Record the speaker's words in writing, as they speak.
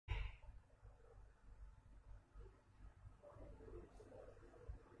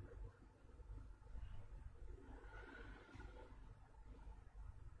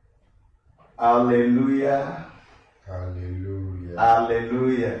Hallelujah. Hallelujah.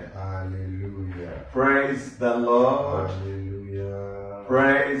 Hallelujah. Hallelujah. Praise the Lord. Hallelujah.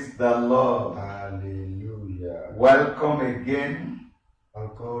 Praise the Lord. Alléluia. Welcome again.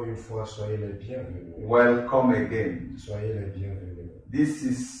 Encore une fois, soyez les bienvenus. Welcome again. Soyez les bienvenus. This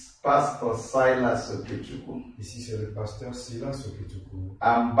is Pastor Silas Okechukwu. Ici, c'est le pasteur Silas Okechukwu.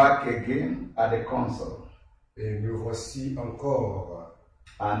 I'm back again at the console. Et me voici encore.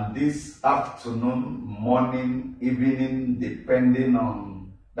 And this afternoon, morning, evening, depending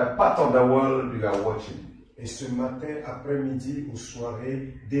on the part of the world you are watching. Et ce matin, après-midi ou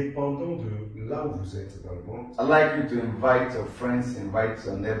soirée, dépendant de là où vous êtes dans le monde, I'd like you to invite your friends, invite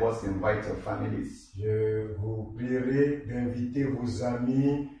your neighbors, invite your families. je vous prierai d'inviter vos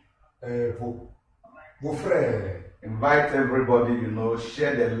amis, vos frères. Invite everybody you know,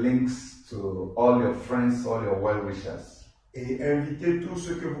 share the links to all your friends, all your well-wishers. Et invitez tous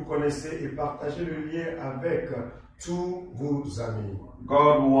ceux que vous connaissez et partagez le lien avec tous vos amis.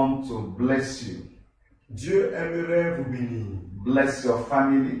 God wants to bless you. Dieu aimerait vous bénir. Bless your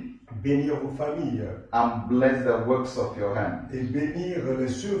family Bénir vos familles and bless the works of your hand et bénir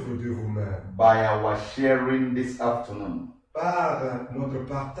les œuvres de vos mains by our sharing this afternoon. par notre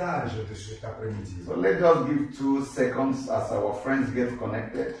partage de cet après-midi. So let's just give 2 seconds as our friends get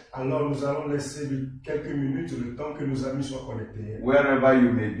connected. Alors nous allons laisser quelques minutes le temps que nos amis soient connectés. Wherever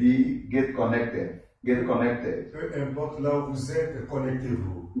you may be, get connected. Get connected. Peu importe là où vous êtes,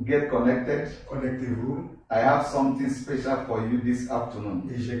 connectez-vous. Get connected. Connectez-vous. I have something special for you this afternoon.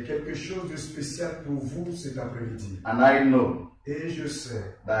 Et j'ai quelque chose de spécial pour vous cet après-midi. And I know Et je sais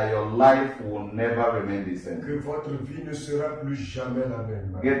that your life will never remain the same. que votre vie ne sera plus jamais la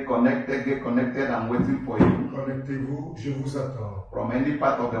même. Get connected. I'm waiting for you. Connectez-vous, je vous attends. From any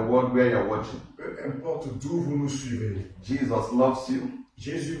part of the world where you're watching. Peu importe d'où vous nous suivez. Jesus loves you.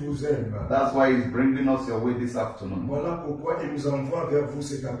 Jésus vous aime. That's why he's bringing us your way this afternoon. Voilà pourquoi il nous envoie vers vous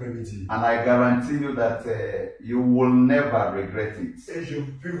cet après-midi. And I guarantee you that you will never regret it. Et je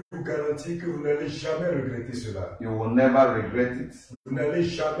peux vous garantir que vous n'allez jamais regretter cela. You will never regret it. Vous n'allez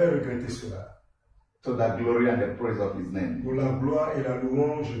jamais regretter cela. To the glory and the praise of his name. Pour la gloire et la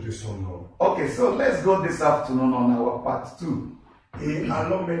louange de son nom. Okay, so let's go this afternoon on our part 2. Et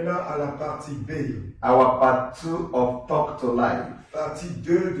allons maintenant à la partie B. Our part 2 of Talk to Life. Partie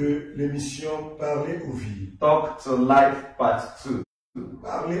 2 de l'émission Parler aux vies. Talk to Life part 2.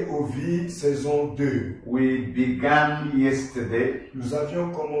 Parler aux vies, saison 2. We began yesterday. Nous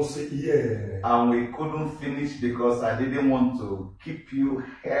avions commencé hier. And we couldn't finish because I didn't want to keep you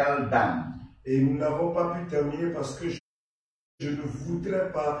held down. Et nous n'avons pas pu terminer parce que je ne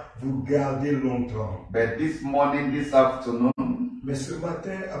voudrais pas vous garder longtemps. But this morning, this afternoon, mais ce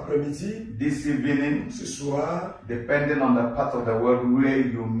matin, après-midi, this evening, ce soir, depending on the part of the world where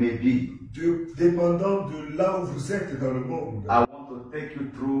you may be, dépendant de là où vous êtes dans le monde, I want to take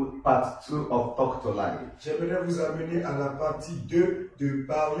you through part 2 of Talk to Life. J'aimerais vous amener à la partie 2 de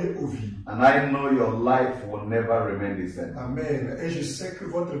Parler aux vies. And I know your life will never remain the same. Amen. Et je sais que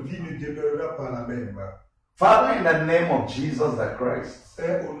votre vie ne demeurera pas la même. Father, in the name of Jesus the Christ,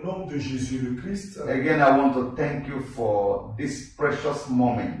 Père, au nom de Jésus le Christ, again I want to thank you for this precious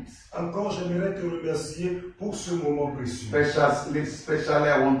moment. encore j'aimerais te remercier pour ce moment précieux. Especially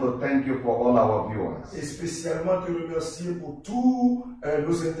I want to thank you for all our viewers. Et spécialement te remercier pour tous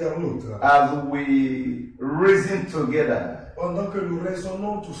nos internautes. As we reason together, pendant que nous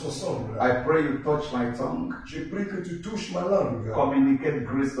raisonnons tous ensemble, I pray you touch my tongue. Je prie que tu touches ma langue. Communicate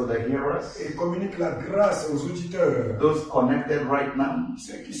grace to the hearers. Et communique la grâce aux auditeurs. Those connected right now.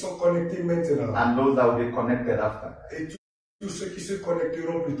 Ceux qui sont connectés maintenant. And those that will be connected after. Et tous ceux qui se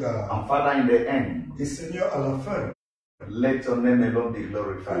connecteront plus tard. And Father, in the end, et Seigneur, à la fin, let your name alone be que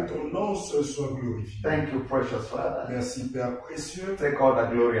glorified. ton nom seul soit glorifié. Thank you, precious Father. Merci, Père précieux. Take all the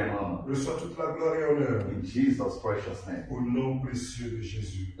glory and honor. Reçois toute la gloire et honneur. In Jesus' precious name. Au nom précieux de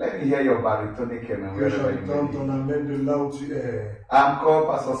Jésus. Let me hear your baritonic amen Que wherever you j'entende may ton be. amen de là où tu es. I'm called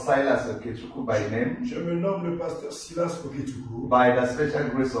Pastor Silas Okechukwu by name. Je me nomme le pasteur Silas Okechukwu. By the special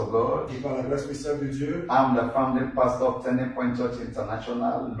grace of God, Et par la grâce spéciale de Dieu, I'm the founding pastor of Turning Point Church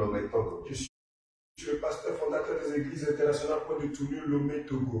International, Lomé, Togo. je suis le pasteur fondateur des églises internationales Point de Tournure, Lomé,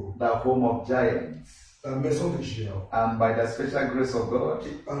 Togo. The home of giants. La maison des géants. And by the special grace of God,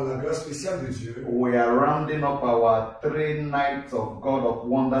 Et par la grâce spéciale de Dieu, we are rounding up our 3 nights of God of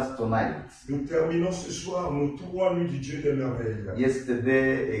Wonders tonight. nous terminons ce soir nos 3 nuits du Dieu des merveilles.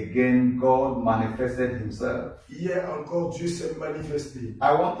 Yesterday, again, God manifested himself. Hier encore, Dieu s'est manifesté.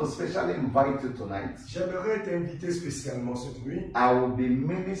 I want to specially invite you tonight. J'aimerais t'inviter spécialement cette nuit. I will be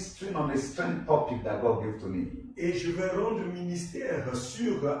ministering on a strange topic that God gave to me. Et je vais rendre ministère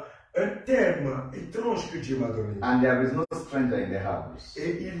sur un terme étrange que Dieu m'a donné. And there is no stranger in the house.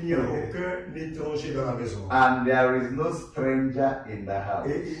 Et il n'y a aucun étranger dans la maison. And there is no stranger in the house.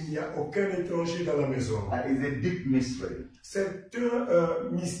 Et il n'y a aucun étranger dans la maison. It's a deep mystery. C'est un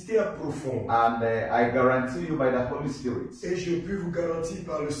mystère profond. And I guarantee you by the Holy Spirit, Et je peux vous garantir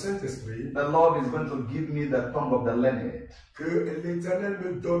par le Saint-Esprit, the Lord is going to give me the tongue of the learned. Que l'Éternel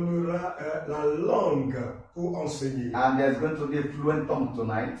me donnera la langue pour enseigner. And there's going to be a fluent tongue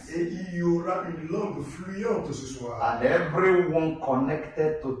tonight. Et il y aura une langue fluente ce soir. And everyone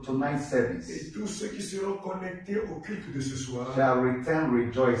connected to tonight's service Et tous ceux qui seront connectés au culte de ce soir shall return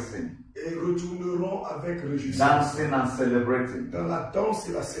rejoicing, et retourneront avec réjouissance dancing and celebrating, dans la danse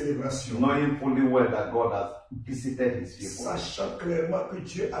et la célébration, knowing fully well that God has visited his people. sachant clairement que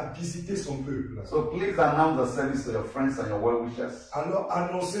Dieu a visité son peuple. So please announce the service to your friends and your well-wishers. Alors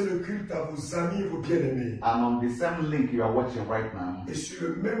annoncez le culte à vos amis et vos bien-aimés. And on the same link you are watching right now, Et sur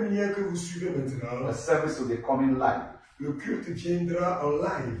le même lien que vous suivez maintenant, the service will be coming live le culte viendra en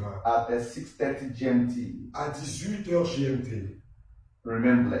live at 6:30 GMT. à 18h GMT.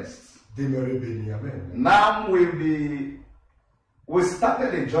 Remain blessed. Demeurez bénis. Amen. Now we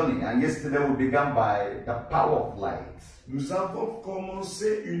started a journey, and yesterday we began by the power of light. Nous avons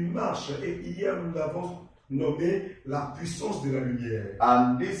commencé une marche et hier nous l'avons nommé la puissance de la lumière.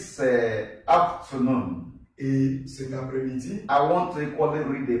 And this afternoon, Et cet après-midi, I want to equally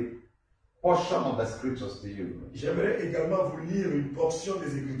read a portion of the scriptures to you. j'aimerais également vous lire une portion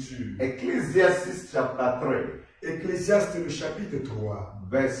des Écritures. Ecclesiastes chapter 3, Ecclésiaste le chapitre 3,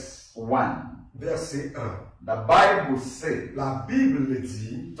 verse 1. verset 1. The Bible says, La Bible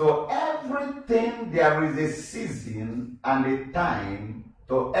dit, to everything there is a season and a time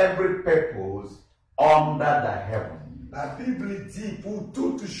to every purpose under the heaven. la Bible dit, pour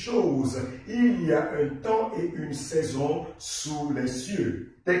toutes choses, il y a un temps et une saison sous les cieux.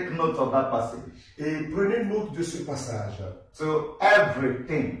 Take note of that passage. Et prenez note de ce passage. To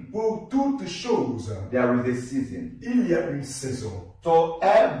everything Pour toutes choses, there is a season. il y a une saison. To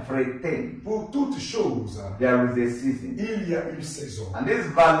everything Pour toutes choses, there is a season. il y a une saison. And this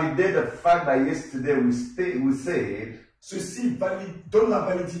validates the fact that yesterday we said Ceci donne la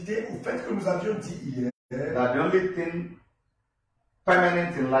validité au fait que nous avions dit hier that the only thing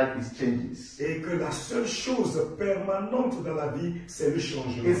permanent in life is changes. et que la seule chose permanente dans la vie, c'est le He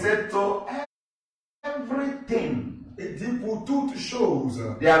changement. said to everything Et dit pour toutes choses,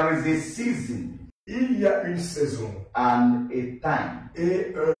 there is a season il y a une saison and a time.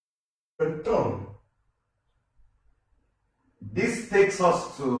 et un temps. This takes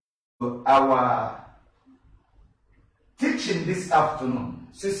us to our teaching this afternoon.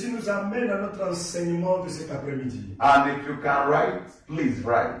 Ceci nous amène à notre enseignement de cet après-midi. And if you can write, please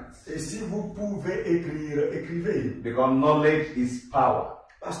write. Et si vous pouvez écrire, écrivez. Because knowledge is power.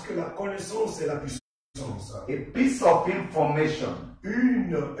 Parce que la connaissance est la puissance. A piece of information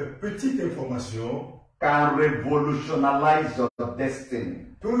Une petite information can revolutionize your destiny.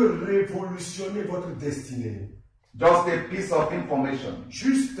 peut révolutionner votre destinée. Just a piece of information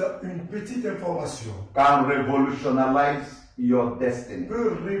Juste une petite information can revolutionize your destiny.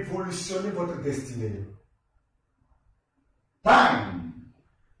 peut révolutionner votre destinée. Time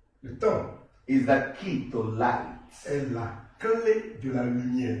Le temps is the key to light. est la clé de la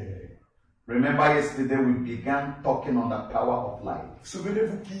lumière. Remember yesterday we began talking on the power of light.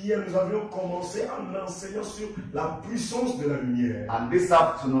 Souvenez-vous qu'hier nous avions commencé en enseignant sur la puissance de la lumière. And this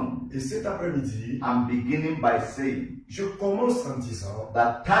afternoon, Et cet après-midi, I'm beginning by saying je commence en disant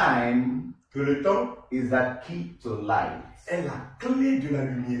that time que le temps is the key to light. est la clé de la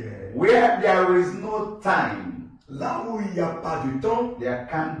lumière. Where there is no time, Là où il n'y a pas de temps, there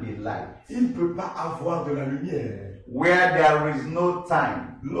can't be light. il ne peut pas avoir de la lumière. Where there is no time,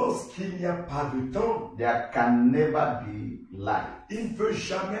 Lorsqu'il n'y a pas de temps, there can never be light. il ne peut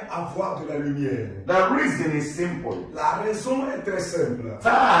jamais avoir de la lumière. The reason is simple. La raison est très simple.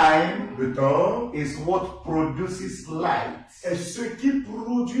 Time Le temps is what produces light. est ce qui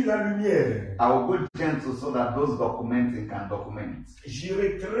produit la lumière. I will go gentle so that those documenting can document.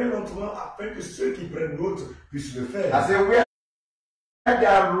 J'irai très lentement afin que ceux qui prennent note puissent le faire. I say where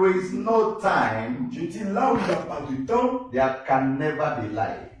there is no time, Je dis là où il n'y a pas de temps, there can never be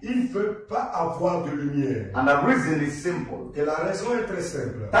light. il ne peut pas avoir de lumière. And the reason is simple. Et la raison est très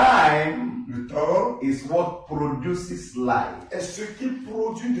simple. Time Le temps is what produces light. est ce qui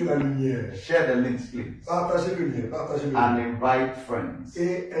produit de la lumière. Share the links, please. Partagez le lien, partagez le And lien. invite friends.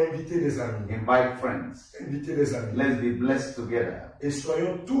 Et invitez des amis. Invite friends. Invitez des amis. Let's be blessed together. Et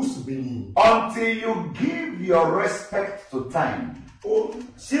soyons tous bénis. Until you give your respect to time, Oh,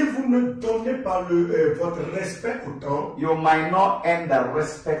 si vous ne donnez pas votre respect au temps, you might not earn the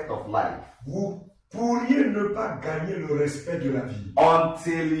respect of life. vous pourriez ne pas gagner le respect de la vie.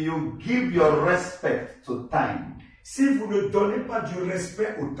 Until you give your respect to time, Si vous ne donnez pas du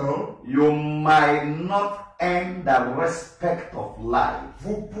respect au temps, you might not earn the respect of life.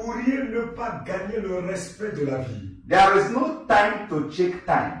 vous pourriez ne pas gagner le respect de la vie. There is no time to check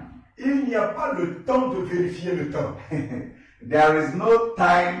time. Il n'y a pas le temps de vérifier le temps. There is no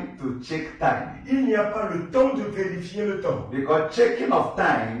time to check time. Il n'y a pas le temps de vérifier le temps. Because checking of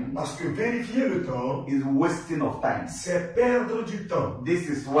time Parce que vérifier le temps, is wasting of time. c'est perdre du temps. This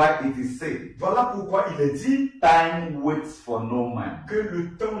is why it is said, Voilà pourquoi il est dit time waits for no man. que le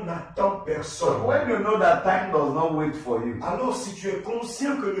temps n'attend personne. So when you know that time does not wait for you, Alors si tu es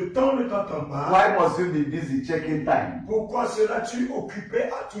conscient que le temps ne t'attend pas, why must you be busy checking time? pourquoi seras-tu occupé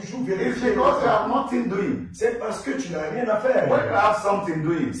à toujours It's vérifier le because you temps? have nothing doing. C'est parce que tu n'as rien à When you faire. have something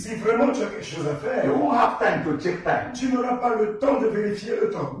doing, Si vraiment tu as quelque chose à you faire, won't have time to check time. tu n'auras pas le temps de vérifier le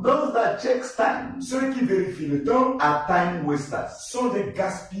temps. Those that checks time Ceux qui vérifient le temps are time wasters. sont des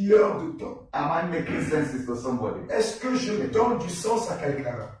gaspilleurs de temps. Am I making sense to somebody? Est-ce que je donne du sens à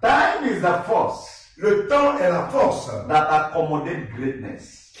quelqu'un? Time is the force Le temps est la force that accommodates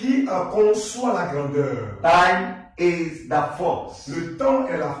greatness. qui conçoit la grandeur. Time is the force Le temps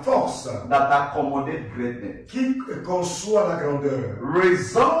est la force that accommodates greatness. qui conçoit la grandeur.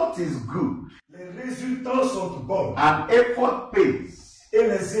 Result is good Les résultats sont bons and effort pays. et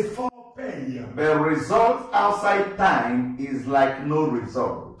les efforts payent. The result outside time is like no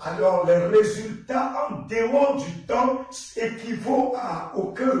result. Alors les résultats en dehors du temps équivaut à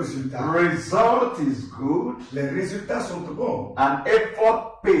aucun résultat. Result is good Les résultats sont bons and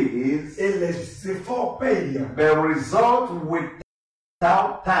effort pays. et les efforts payent. The result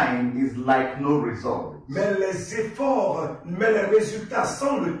without time is like no result. Mais les résultats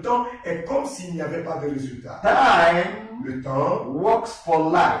sans le temps est comme s'il n'y avait pas de résultat. Time Le temps works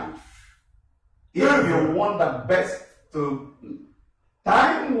for life. If you want the best to,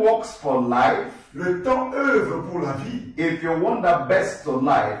 time works for life. Le temps œuvre pour la vie. If you want the best to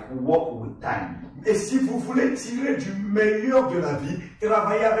life, work with time. Et si vous voulez tirer du meilleur de la vie,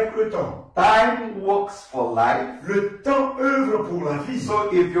 travaillez avec le temps. Time works for life. Le temps œuvre pour la vie. So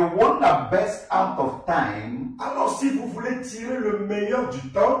if you want the best out of time, Alors si vous voulez tirer le meilleur du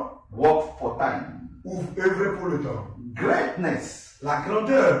temps, work for time. ou œuvrez pour le temps. Greatness La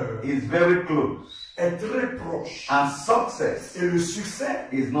grandeur is very close, est très proche. and success Et le succès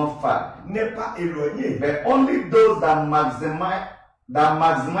is not far. n'est pas éloigné. But only those that maximize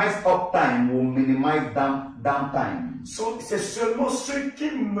uptime will minimize downtime. C'est seulement ceux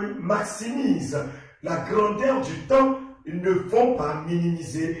qui maximisent la grandeur du temps, ils ne vont pas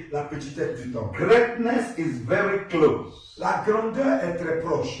minimiser la petitesse du temps. Greatness is very close, La grandeur est très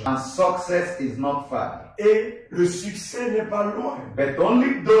proche. and success is not far. Et le succès n'est pas loin. But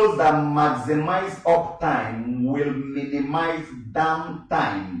only those that maximize uptime will minimize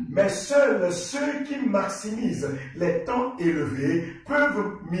downtime. Mais seuls ceux qui maximisent les temps élevés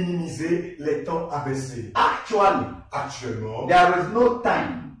peuvent minimiser les temps abaissés. Actuellement, There is no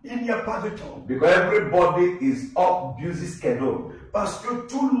time il n'y a pas de temps. because everybody is up busy schedule. Parce que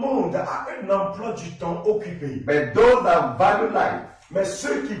tout le monde a un emploi du temps occupé. But those that value life Mais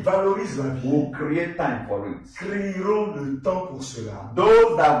ceux qui valorisent la vie will create time for it. créeront le temps pour cela.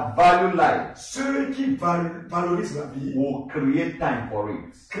 Those that value life Ceux qui valorisent la vie will create time for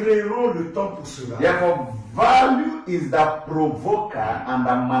it. créeront le temps pour cela. Therefore, value is the provoker and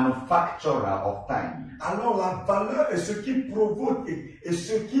the manufacturer of time. Alors la valeur est ce qui provoque et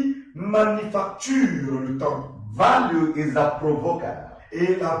ce qui manufacture le temps. Value is the provoker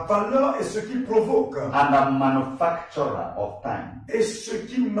Et la valeur est ce qui provoque and the manufacturer of time. et ce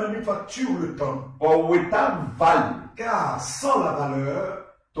qui manufacture le temps. For without value Car sans la valeur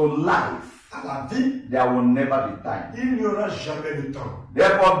to life, à la vie, there will never be time. il n'y aura jamais de temps.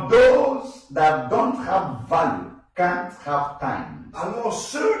 Therefore, those that don't have value can't have time. Alors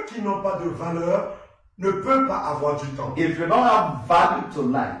ceux qui n'ont pas de valeur ne peuvent pas avoir du temps. If you don't have value to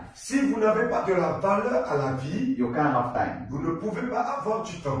life, Si vous n'avez pas de la valeur à la vie, you can't have time. vous ne pouvez pas avoir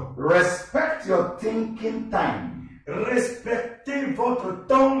du temps. Respect your thinking time. Respectez Respectez votre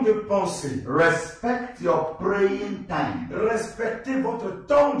temps de pensée. Respect your praying time. Respectez votre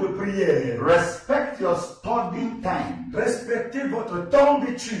temps de prière. Respect your studying time. Respectez votre temps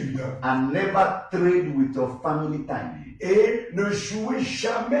d'étude. And never trade with your family time. Et ne jouez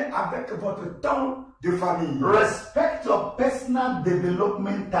jamais avec votre temps de famille. Respect your personal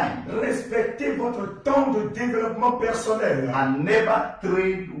development time. Respectez votre temps de développement personnel. And never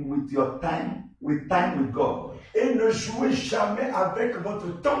trade with your time with God. Et ne jouez jamais avec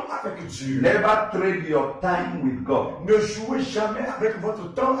votre temps avec Dieu. Never trade your time with God. Ne jouez jamais avec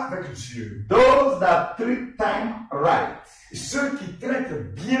votre temps avec Dieu. Those that treat time right, ceux qui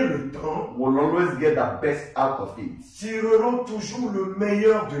traitent bien le temps, will always get the best out of it. Tireront toujours le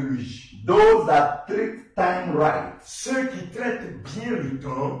meilleur de lui. Those that treat time right, ceux qui traitent bien le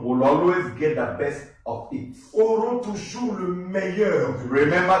temps, will always get the best of it. Auront toujours le meilleur de lui.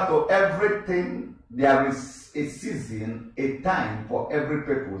 Remember, to everything there is a season, a time for every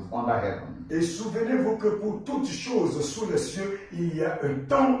purpose under heaven. Et souvenez-vous que pour toutes choses sous les cieux, il y a un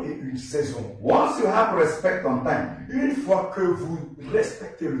temps et une saison. Once you have respect on time, une fois que vous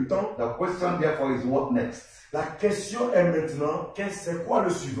respectez le temps, the question therefore is what next? La question est maintenant, c'est quoi le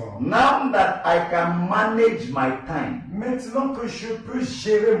suivant? Now that I can manage my time. Maintenant que je peux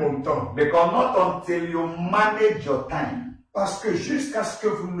gérer mon temps. Because not until you manage your time. Parce que jusqu'à ce que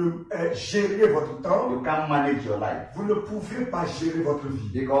vous ne gériez votre temps, you can't manage your life. Vous ne pouvez pas gérer votre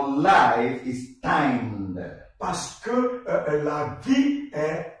vie. Because life is timed. Parce que la vie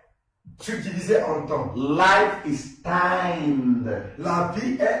est subdivisée en temps. Life is timed. La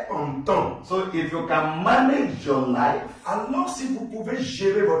vie est en temps. So if you can manage your life, alors si vous pouvez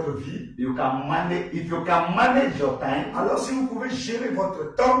gérer votre vie, you can manage. If you can manage your time, alors si vous pouvez gérer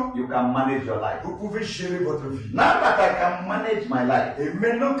votre temps, you can manage your life. Vous pouvez gérer votre vie. Now that I can manage my life, et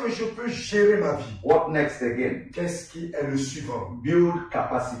maintenant que je peux gérer ma vie, what next again? Qu'est-ce qui est le suivant? Build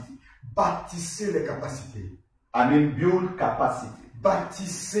capacity. Bâtissez les capacités. I mean, build capacity.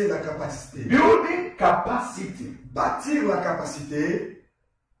 Bâtissez la capacité. Building capacity. Bâtir la capacité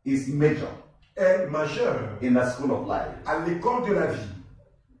is major. Est majeur. In the school of life. À l'école de la vie.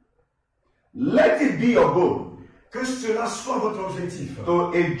 Let it be your goal. Que cela soit votre objectif.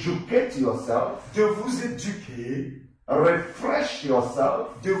 To educate yourself. De vous éduquer. Refresh yourself.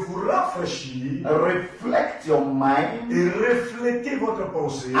 De vous rafraîchir. Reflect your mind. Et refléter votre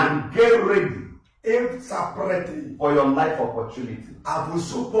pensée. And get ready. Et s'apprêter for your life opportunity. À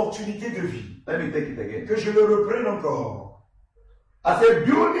vos opportunités de vie. Let me take it again. Que je le reprenne encore. I said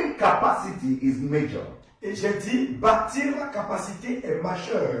building capacity is major. Et j'ai dit bâtir la capacité est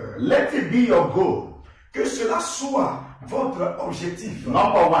majeur. Let it be your goal. Que cela soit votre objectif.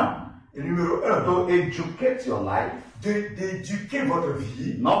 Number one. Et numéro 1. To educate your life. D'éduquer votre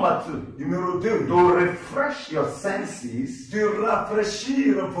vie. Number 2. Numéro 2. To refresh your senses. De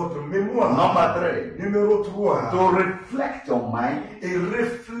rafraîchir votre mémoire. Number 3. Numéro 3. To reflect your mind. Et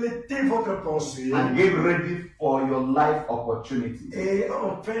refléter votre pensée. And get ready for your life opportunity. Et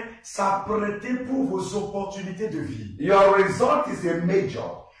enfin, s'apprêter pour vos opportunités de vie. Your result is a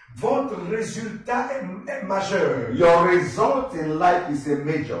major. Votre résultat est majeur. Your result in life is a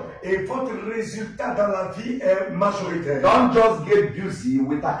major. Et votre résultat dans la vie est majoritaire. Don't just get busy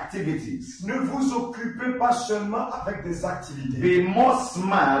with activities. Ne vous occupez pas seulement avec des activités. Be more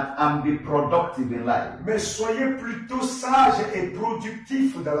smart and be productive in life. Mais soyez plutôt sage et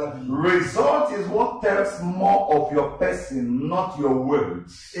productif dans la vie. Result is what tells more of your person, not your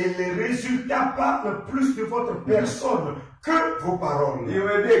words. Et les résultats parlent plus de votre personne que vos paroles. You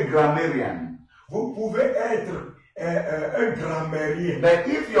may be a grammarian. Vous pouvez être un grammairien. But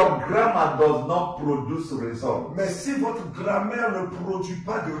if your grammar does not produce results, mais si votre grammaire ne produit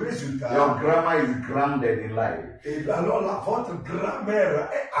pas de résultats, your grammar is grounded in life. Et alors votre grammaire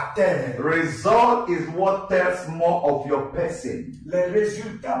est à terre. Result is what tells more of your person. Les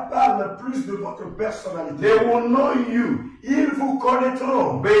résultats parlent plus de votre personnalité. They will know you. Ils vous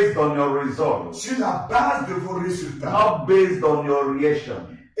connaîtront based on your results. Sur la base de vos résultats. Not based on your reaction.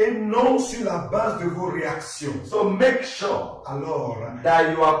 Et non sur la base de vos réactions. So make sure alors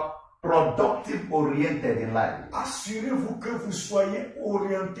that you are productive oriented in life. Assurez-vous que vous soyez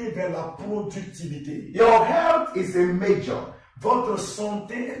orienté vers la productivité. Your health is a major. Votre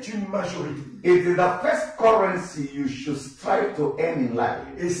santé est une majorité. It is the first currency you should strive to earn in life.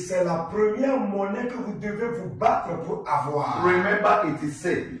 Et c'est la première monnaie que vous devez vous battre pour avoir. Remember, it is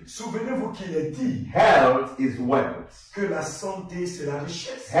said, Souvenez-vous qu'il est dit health is wealth. que la santé c'est la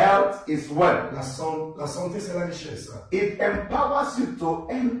richesse. Health is wealth. La santé c'est la richesse. It empowers you to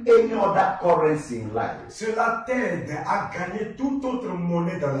earn any other currency in life. Cela t'aide à gagner toute autre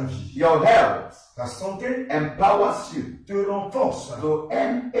monnaie dans la vie. Your health La santé empowers you te renforce to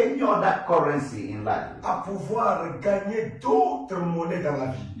earn any other currency in life. à pouvoir gagner d'autres monnaies dans la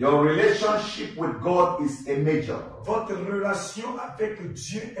vie. Your relationship with God is a major. Votre relation avec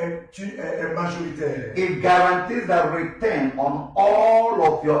Dieu est majoritaire. It guarantees the return on all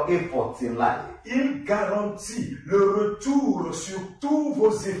of your efforts in life. Il garantit le retour sur tous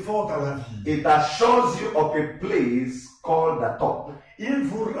vos efforts dans la vie. It assures you of a place called the top. Il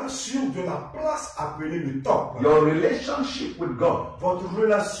vous rassure de la place appelée le top. Your relationship with God Votre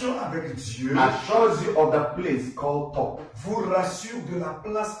relation avec Dieu assures you of the place called top. vous rassure de la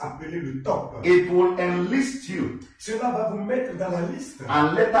place appelée le top. It will enlist you Cela va vous mettre dans la liste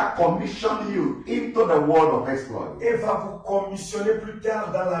and later commission you into the world of exploit. et va vous commissionner plus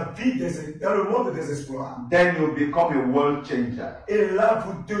tard dans la vie dans le monde des exploits. Then you become a world changer. Et là,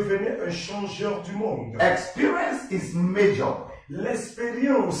 vous devenez un changeur du monde. Experience is major.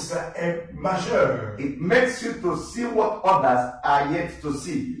 L'expérience est majeure. It makes you to see what others are yet to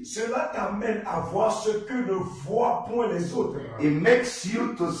see. Cela t'amène à voir ce que ne voient point les autres. It makes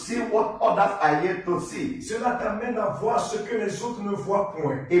you to see what others are yet to see. Cela t'amène à voir ce que les autres ne voient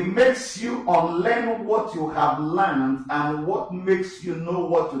point. It makes you unlearn what you have learned and what makes you know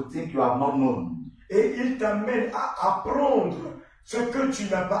what you think you have not known. Et il t'amène à apprendre ce que tu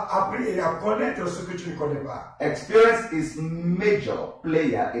n'as pas appris et à connaître ce que tu ne connais pas. Experience is major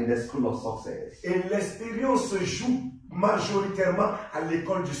player in the school of success. Et l'expérience se joue majoritairement à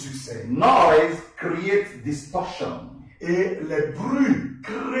l'école du succès. Noise creates distortion. Et les bruits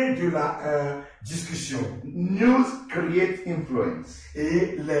créent de la discussion. News creates influence.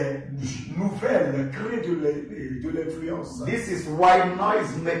 Et les nouvelles créent de l'influence. This is why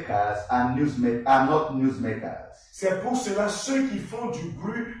noisemakers are not newsmakers. C'est pour cela ceux qui font du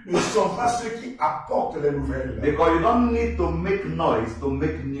bruit ne sont pas ceux qui apportent les nouvelles. Because you don't need to make noise to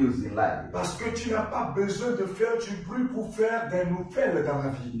make news in life. Parce que tu n'as pas besoin de faire du bruit pour faire des nouvelles dans la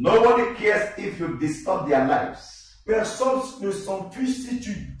vie. Nobody cares if you disturb their lives. Personne ne s'en fiche si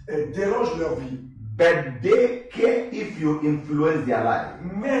tu déranges leur vie. But they care if you influence their life.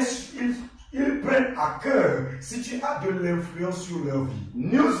 Mais ils prennent à cœur si tu as de l'influence sur leur vie.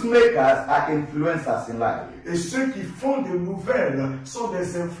 Newsmakers are influencers in life. Et ceux qui font des nouvelles sont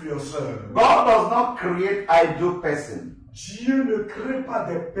des influenceurs. God does not create idle person. Dieu ne crée pas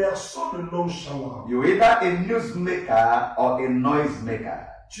des personnes nonchalantes. You're either a newsmaker or a noisemaker.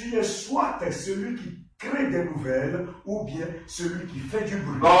 Tu es soit celui qui crée des nouvelles ou bien celui qui fait du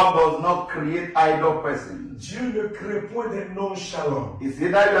bruit. God does not create idle persons. Dieu ne crée point des nonchalants. It's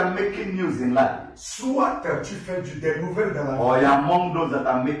either you are making news in life, Soit tu fais des nouvelles dans la or vie, you are among those that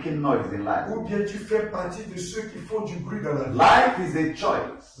are making noise in life. ou bien tu fais partie de ceux qui font du bruit dans la vie. Life is a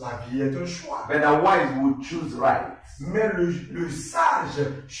choice, La vie est un choix. but the wise will choose right. Mais le sage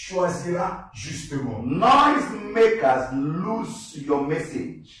choisira justement. Noisemakers lose your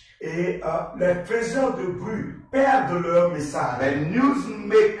message. Et les faiseurs de bruit perdent leur message. The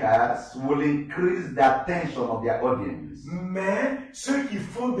newsmakers will increase the attention of their audience. Mais ceux qui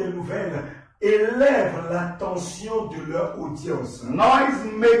font des nouvelles élèvent l'attention de leur audience. Noise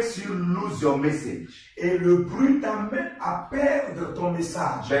makes you lose your message. Et le bruit t'amène à perdre ton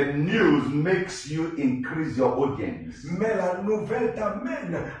message. The news makes you increase your audience. Mais la nouvelle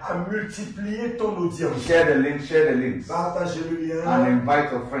t'amène à multiplier ton audience. Share the links. Partagez le lien And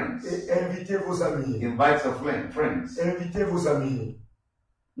invite your friends. et invitez vos amis. Invite your friends. Invitez vos amis.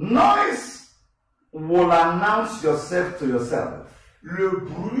 Noise will announce yourself to yourself. Le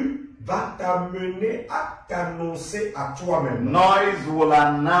bruit va t'amener à t'annoncer à toi-même. Noise will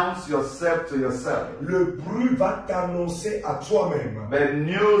announce yourself to yourself. Le bruit va t'annoncer à toi-même. The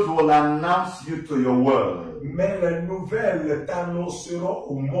news will announce you to your world. Mais les nouvelles t'annonceront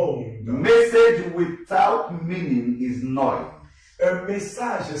au monde. Message without meaning is noise. Un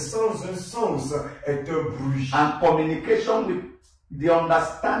message sans un sens est un bruit. And communication with the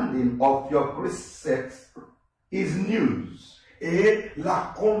understanding of your precepts is news. Et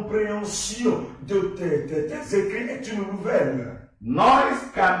la compréhension de tes écrits est une nouvelle.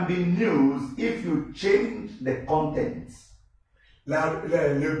 Noise can be news if you change the contents.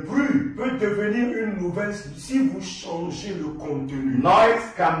 Le bruit peut devenir une nouvelle si vous changez le contenu. Noise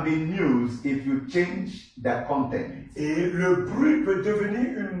can be news if you change the content. Et le bruit peut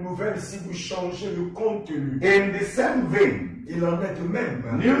devenir une nouvelle si vous changez le contenu. In the same vein, il en est de même.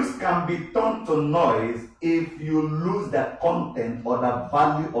 News can be turned to noise if you lose the content or the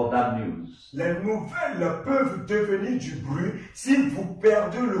value of that news. Les nouvelles peuvent devenir du bruit si vous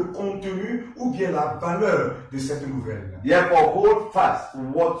perdez le contenu ou bien la valeur de cette nouvelle. Therefore, hold fast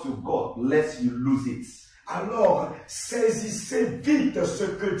what you got, lest you lose it. Alors, saisissez vite ce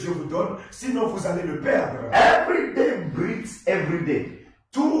que Dieu vous donne, sinon vous allez le perdre. Every day breeds every day.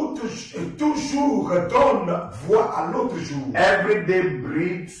 Tout jour donne voix à l'autre jour. Every day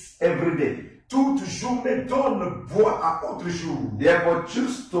breeds every day. Toute journée donne voix à autre jour. Therefore,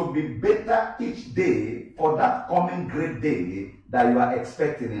 choose to be better each day for that coming great day that you are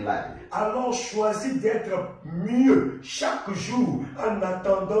expecting in life. Alors choisis d'être mieux chaque jour en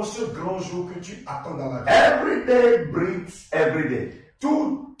attendant ce grand jour que tu attends dans la vie. Every day breeds every day.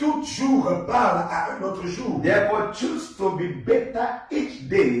 Tout jour parle à un autre jour. Therefore, choose to be better each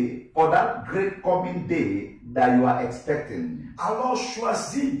day for that great coming day that you are expecting. Alors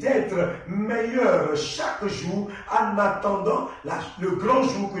choisis d'être meilleur chaque jour en attendant le grand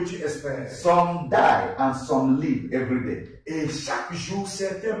jour que tu espères. Some die and some live every day. Et chaque jour,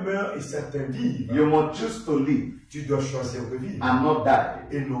 certains meurent et certains vivent. You must choose to live. Tu dois choisir de vivre and not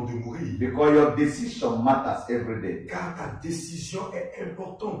die. Et non de mourir. Because your decision matters every day. Car ta décision est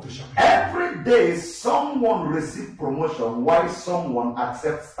importante chaque jour. Every day, someone receives promotion while someone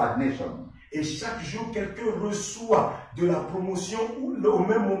accepts stagnation. Et chaque jour, quelqu'un reçoit de la promotion ou au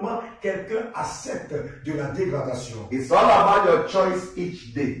même moment, quelqu'un accepte de la dégradation. It's all about your choice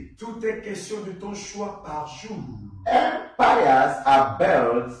each day. Tout est question de ton choix par jour. Empires are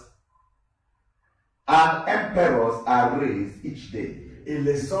built and emperors are raised each day. Et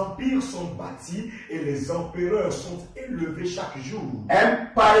les empires sont bâtis et les empereurs sont élevés chaque jour.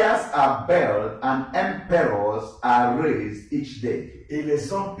 Empires are built and emperors are raised each day. Et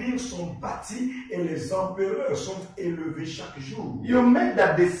les empires sont bâtis et les empereurs sont élevés chaque jour. You make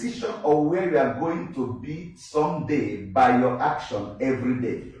the decision of where you are going to be someday by your action every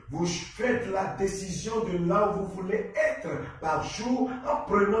day. Vous faites la décision de là où vous voulez être par jour en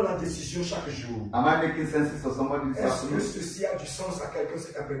prenant la décision chaque jour. Am I making sense to somebody this Est-ce afternoon? que ceci a du sens à quelqu'un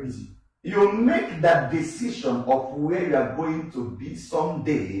cet après-midi? You make that decision of where you are going to be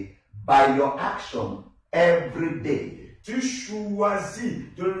someday by your action every day. Tu choisis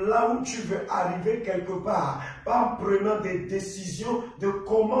de là où tu veux arriver quelque part en prenant des décisions de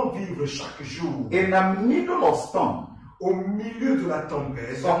comment vivre chaque jour. In the middle of storm, au milieu de la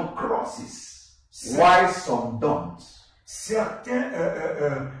tempête, some crosses, while some don't. Certains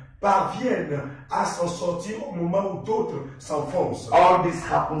parviennent à s'en sortir au moment où d'autres s'enfoncent. All this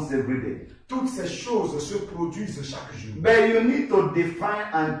happens every day. Toutes ces choses se produisent chaque jour. But you need to define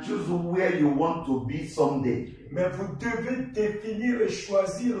and choose where you want to be someday. Mais vous devez définir et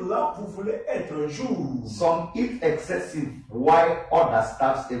choisir là où vous voulez être un jour. Some eat excessive while others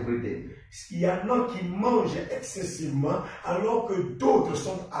starve every day. Il y en a qui mangent excessivement alors que d'autres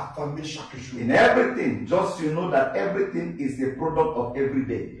sont affamés chaque jour. In everything, just you know that everything is a product of every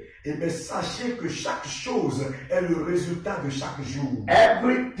day. Et bien sachez que chaque chose est le résultat de chaque jour.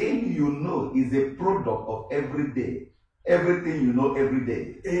 Everything you know is a product of every day. Everything you know every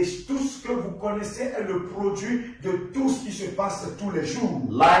day. Et tout ce que vous connaissez est le produit de tout ce qui se passe tous les jours.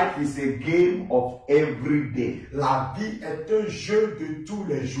 Life is a game of every day. La vie est un jeu de tous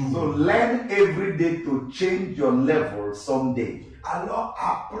les jours. So learn every day to change your level someday. Alors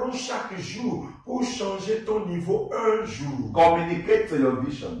apprends chaque jour pour changer ton niveau un jour. Communicate to your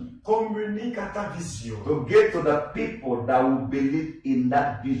vision. Communique à ta vision. To get to the people that will believe in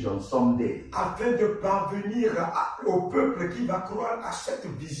that vision someday. Afin de parvenir au peuple qui va croire à cette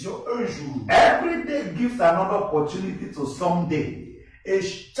vision un jour. Every day gives another opportunity to someday. Et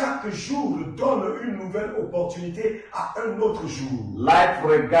chaque jour donne une nouvelle opportunité à un autre jour. Life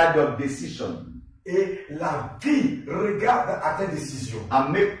regards your decision. Et la vie regarde à tes décisions. And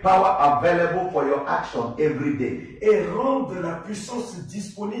make power available for your action every day. Et rende la puissance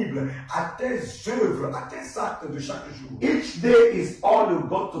disponible à tes œuvres, à tes actes de chaque jour. Each day is all you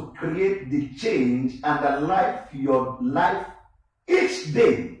got to create the change and the life your life. Each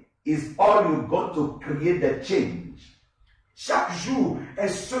day is all you got to create the change. Chaque jour est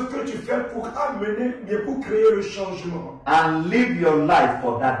ce que tu fais pour amener, pour créer le changement. and live your life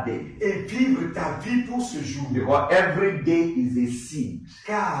for that day. et vivre ta vie pour ce jour. Because every day is a seed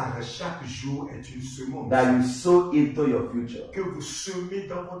Car chaque jour est une semence that you sow into your future. que vous semez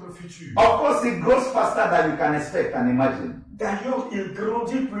dans votre futur. Of course, it grows faster than you can expect and imagine, D'ailleurs, il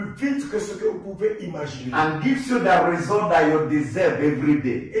grandit plus vite que ce que vous pouvez imaginer. and gives you the result that you deserve every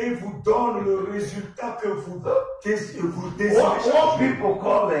day. Et vous donne le résultat que vous désirez. What chaque jour. people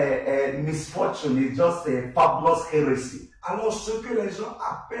call a misfortune is just a fabulous heresy. Alors, ce que les gens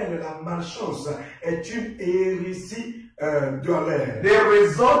appellent la malchance est une hérésie de l'air. The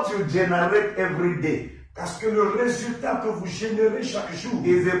result you generate every day Parce que le résultat que vous générez chaque jour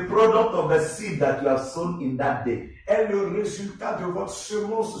is a product of the seed that you have sown in that day. est le résultat de votre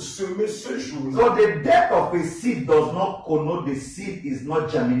semence semée ce jour. So the death of a seed does not connote the seed is not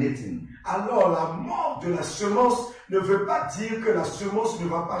germinating. Alors, la mort de la semence ne veut pas dire que la semence ne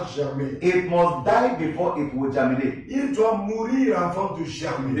va pas germer. It must die before it will germinate. Il doit mourir avant de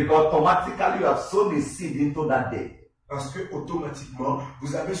germer. Because automatically you have sown a seed into that day. Parce que automatiquement,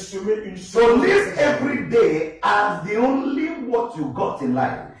 vous avez semé une So semence. live every day as the only what you got in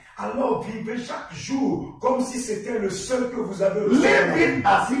life. Alors, vivez chaque jour comme si c'était le seul que vous avez reçu. Live it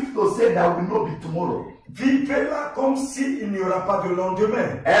as if to say there will not be tomorrow. Vivez-la comme s'il n'y aura pas de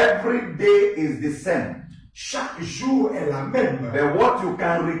lendemain. Every day is the same. Chaque jour est la même. But what you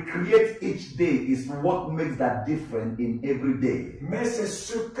can recreate each day is what makes that difference in every day. Mais c'est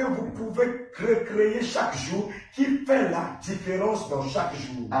ce que vous pouvez recréer chaque jour qui fait la différence dans chaque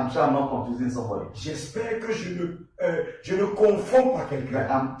jour. I'm sure I'm not confusing somebody. J'espère que je ne confonds pas But quelqu'un.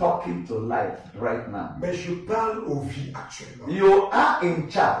 I'm talking to life right now. Mais je parle aux vies actuellement. You are in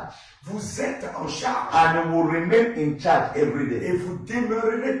charge Vous êtes en charge. and you will remain in charge every Et day, vous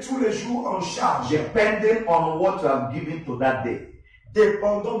demeurerez tous les jours en charge. depending on what you have given to that day.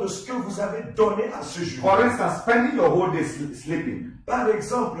 Dépendant de ce que vous avez donné à ce jour. For instance, spending your whole day sleeping. Par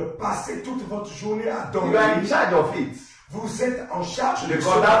exemple, passez toute votre journée à You are in dormir. charge of it Vous êtes en charge de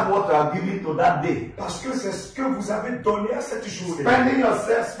because that's cela. what you have given to that day. Parce que c'est ce que vous avez donné à cette journée.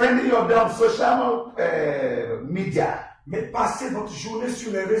 Spending your day on social media. Mais passez votre journée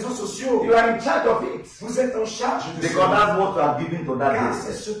sur les réseaux sociaux. You are in charge of it Vous êtes en charge de because cela. that's what you have given to that Car day.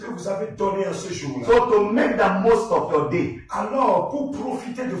 c'est ce que vous avez donné à ce jour-là. So to make the most of your day, Alors, pour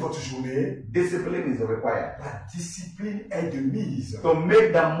profiter de votre journée, discipline is required. la discipline est de mise. To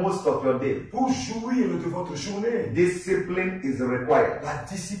make the most of your day, Pour jouir de votre journée, discipline is required. la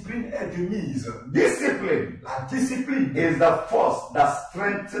discipline est de mise. Discipline La discipline is the force that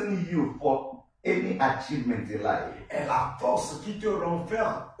strengthens you for any achievement in life. est la force qui te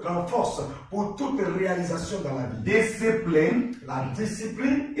renforce pour toute réalisation dans la vie. Discipline La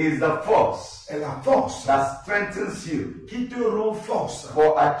discipline is the force est la force that strengthens you qui te renforce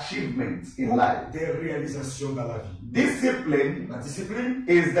for achievements in pour life. des réalisations dans la vie. Discipline La discipline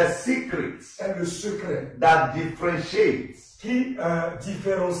is the secret est le secret that differentiates qui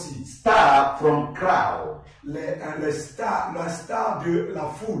différencie star from crowd. la star de la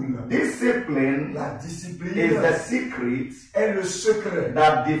foule. Discipline La is discipline the secret est le secret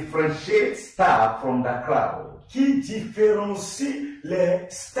that differentiates star from the crowd. qui différencie les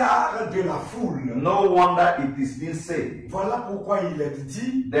stars de la foule. No wonder it is being said, Voilà pourquoi il est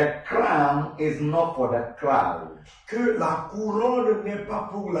dit the crown is not for the crowd. que la couronne n'est pas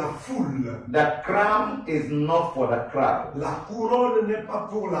pour la foule. The crown is not for the crowd. La couronne n'est pas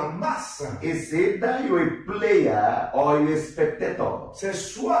pour la masse. It's either you're a player or you're a spectator. C'est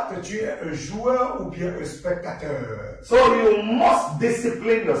soit que tu es un joueur ou bien un spectateur. So you must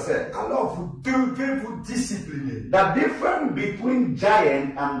discipline yourself. Alors vous devez vous discipliner. The difference between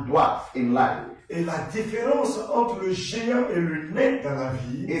giant and dwarf in life Et la différence entre le géant et le nain dans la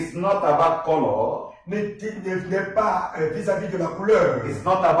vie is not about color, n'est pas vis-à-vis de la couleur, it's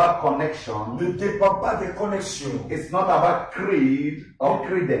not about connection, ne dépend pas des connexions, it's not about creed or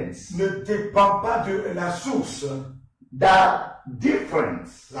credence. ne dépend pas de la source. The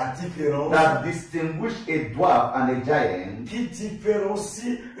difference La différence that distinguish a dwarf and a giant qui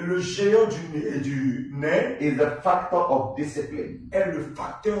différencie le géant du nain is the factor of discipline. est le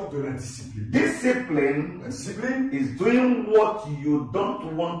facteur de la discipline. Discipline La discipline is doing what you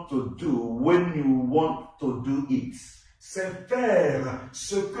don't want to do when you want to do it. c'est faire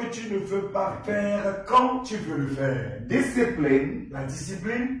ce que tu ne veux pas faire quand tu veux le faire. Discipline La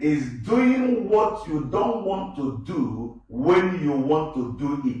discipline is doing what you don't want to do when you want to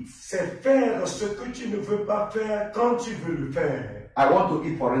do it. c'est faire ce que tu ne veux pas faire quand tu veux le faire. I want to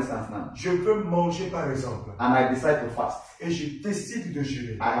eat, for instance, now. Je veux manger, par exemple. And I decide to fast. Et je décide de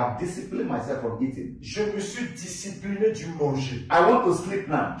jeûner. I have disciplined myself from eating. Je me suis discipliné du manger. I want to sleep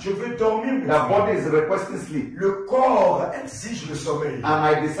now. Je veux dormir. The body is requesting sleep. Le corps exige le sommeil. And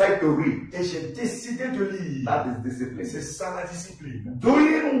I decide to read. Et j'ai décidé de lire. That is discipline. C'est ça la discipline.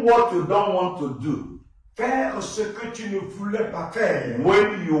 Doing what you don't want to do. Faire ce que tu ne voulais pas faire.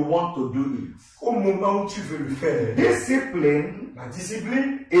 When you want to do it. Au moment où tu veux le faire. Discipline. La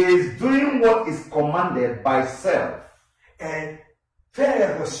discipline is doing what is commanded by self. Est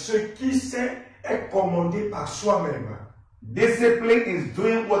faire ce qui est commandé par soi-même. Discipline is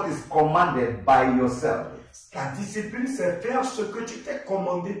doing what is commanded by yourself. La discipline, c'est faire ce que tu t'es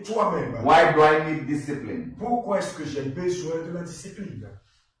commandé toi-même. Why do I need discipline? Pourquoi est-ce que j'ai besoin de la discipline?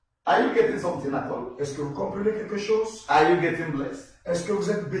 Are you getting something at all? Est-ce que vous comprenez quelque chose? Are you getting blessed? Est-ce que vous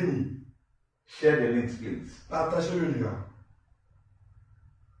êtes béni? Share the links, please. Partagez le lien.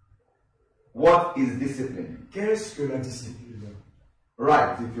 What is discipline? Qu'est-ce que la discipline?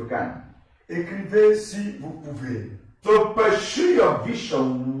 Write if you can. Écrivez si vous pouvez. To pursue your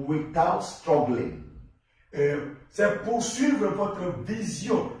vision without struggling. C'est poursuivre votre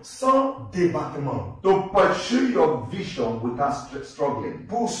vision sans débattement. To pursue your vision without struggling.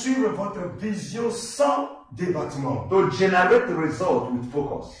 Poursuivre votre vision sans débattement. To generate results with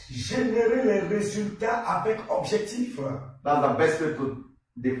focus. Générer les résultats avec objectif. That's the best way to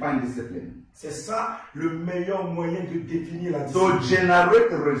define discipline. C'est ça le meilleur moyen de définir la To discipline.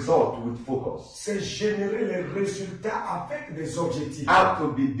 generate results with focus. C'est générer les résultats avec des objectifs. How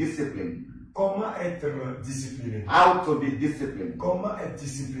to be disciplined. Comment être discipliné? How to be disciplined. Comment être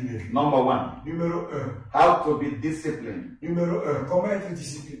discipliné? Number one. Numéro 1. How to be disciplined. Numéro 1. Comment être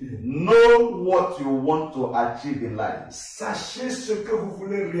discipliné? Know what you want to achieve in life. Sachez ce que vous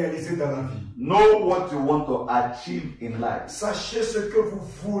voulez réaliser dans la vie. Know what you want to achieve in life. Sachez ce que vous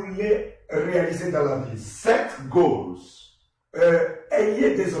voulez réaliser dans la vie. Set goals.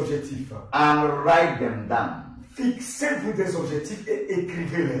 Ayez des objectifs. And write them down. Fixez-vous des objectifs et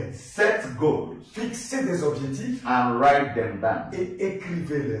écrivez-les. Set goals. Fixez des objectifs and write them down. et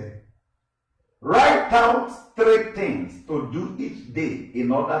écrivez-les. Write out 3 things to do each day in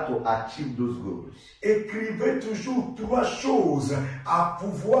order to achieve those goals. Écrivez toujours 3 choses à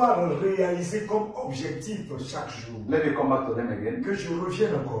pouvoir réaliser comme objectif chaque jour. Let me come back to them again. Que je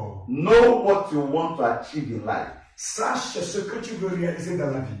revienne encore. Know what you want to achieve in life. Sache ce que tu veux réaliser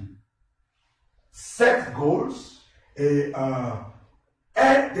dans la vie. Set goals. Et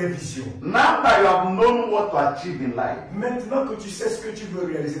aie des visions. Now that you have known what to achieve in life, Maintenant que tu sais ce que tu veux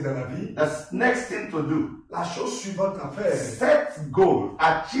réaliser dans la vie, the next thing to do, la chose suivante à faire, set goals,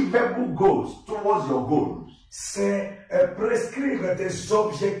 achievable goals towards your goals. c'est prescrire des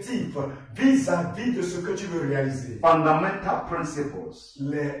objectifs vis-à-vis de ce que tu veux réaliser. Fundamental principles.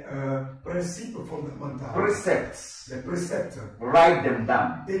 Les principes fondamentaux. Precepts. Les préceptes. Write them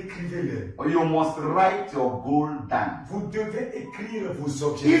down. Écrivez-les. You must write your goal down. Vous devez écrire vos If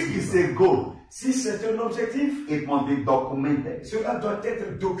objectifs. it's a goal, Si c'est un objectif, it must be documented. cela doit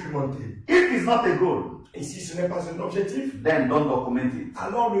être documenté. If it's not a goal, Et si ce n'est pas un objectif, then don't document it.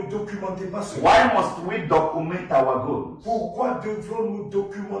 alors ne documentez pas cela. Why must we document our goals? Pourquoi devons-nous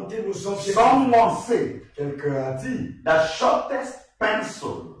documenter nos objectifs? Someone said Quelqu'un a dit the shortest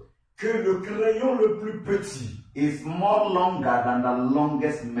pencil que le crayon le plus petit is more longer than the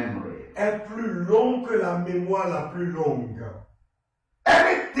longest memory. est plus long que la mémoire la plus longue.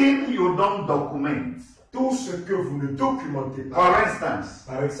 Anything you don't document. Tout ce que vous ne documentez pas. For instance,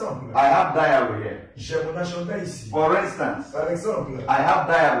 Par exemple, I have diary here. j'ai mon agenda ici. For instance, Par exemple, I have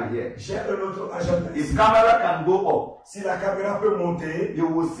diary here. j'ai un autre agenda If ici. camera can go up, Si la caméra peut monter, you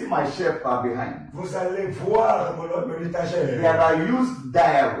will see my shelf are behind. vous allez voir mon There étagère. are used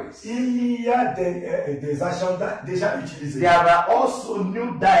diaries. Il y a des agendas déjà utilisés. There are also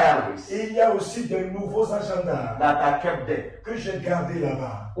new diaries Il y a aussi de nouveaux agendas that are kept there. que j'ai gardés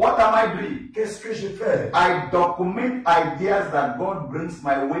là-bas. What am I doing? Qu'est-ce que je fais? I document ideas that God brings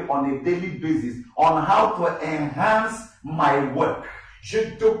my way on a daily basis on how to enhance my work. Je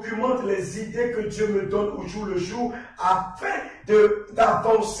documente les idées que Dieu me donne au jour le jour afin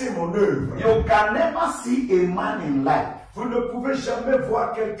d'avancer mon œuvre. You can never see a man in life Vous ne pouvez jamais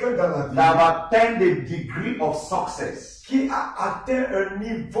voir quelqu'un dans la vie that have attained a degree of success qui a atteint un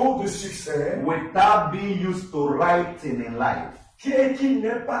niveau de succès without being used to writing in life. qui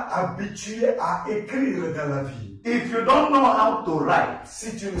n'est pas habitué à écrire dans la vie. If you don't know how to write,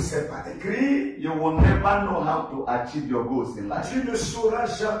 Si tu ne sais pas écrire, you will never know how to achieve your goals in life. tu ne sauras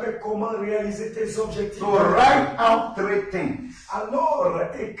jamais comment réaliser tes objectifs. So write out 3 things Alors,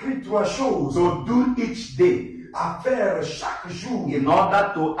 écris 3 choses to do each day à faire chaque jour in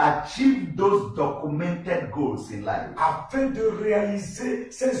order to achieve those documented goals in life. afin de réaliser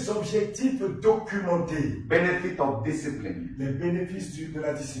ces objectifs documentés. Benefit of discipline. Les bénéfices de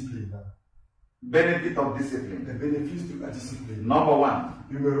la discipline. Benefit of discipline. Les bénéfices de la discipline. Number one,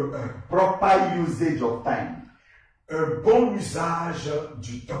 Numéro 1. proper usage of time. Un bon usage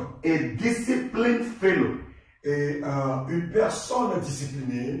du temps. A disciplined fellow Et une personne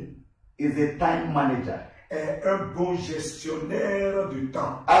disciplinée is a time manager. est un bon gestionnaire du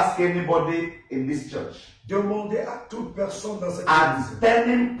temps. Ask anybody in this church. Demandez à toute personne dans cette At église,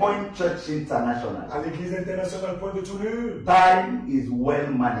 Turning Point Church International, à l'église internationale Point de Tournure, time is well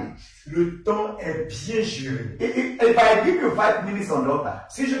managed. le temps est bien géré. If I give you 5 minutes on the altar,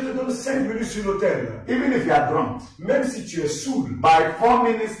 Si je te donne 5 minutes sur l'autel, even if you are drunk, même si tu es saoul, by 4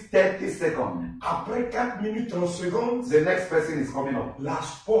 minutes 30 seconds, après 4 minutes 30 secondes, the next person is coming up.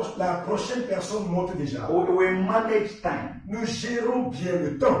 la prochaine personne monte déjà. We manage time, Nous gérons bien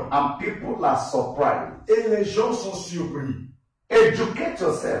le temps and people are surprised. et les gens sont surpris. Educate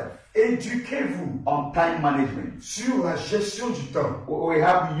yourself Éduquez-vous on time management. sur la gestion du temps. We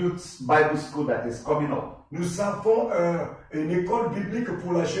have youth Bible school that is coming up Nous avons une école biblique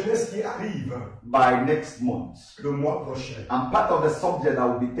pour la jeunesse qui arrive by next month. le mois prochain. And part of the subject that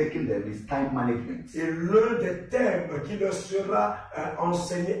will be taken there is time management. Et l'un des thèmes qui leur sera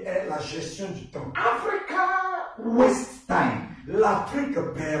enseigné est la gestion du temps. Africa wastes time L'Afrique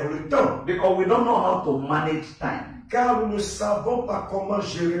perd le temps because we don't know how to manage time. car nous ne savons pas comment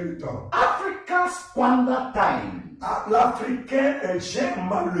gérer le temps. Africa squander time. L'Africain gère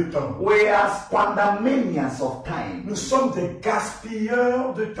mal le temps. We are squandermanians of time. Nous sommes des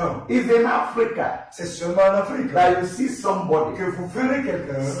gaspilleurs de temps. It's in Africa C'est seulement en Afrique that you see somebody que vous verrez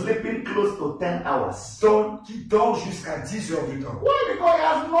quelqu'un sleeping close to 10 hours. qui dort jusqu'à 10 heures du temps. Why? Because he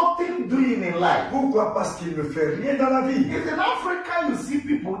has nothing doing in life. Pourquoi? Parce qu'il ne fait rien dans la vie. It's in Africa you see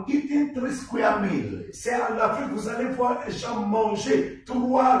people eating 3 square meals C'est en Afrique vous allez voir les gens manger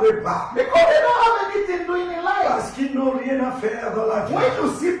 3 repas. because they don't have anything doing in life. Parce qu'ils n'ont rien à faire dans la vie. When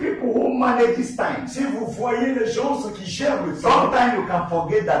you see people who manage this time, Si vous voyez les gens qui gèrent le temps, sometimes you can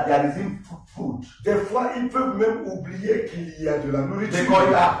forget that there is food des fois ils peuvent même oublier qu'il y a de la nourriture. because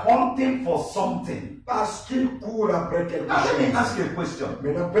you are hunting for something. Parce qu'ils courent après quelque Now let me chose. ask you a question.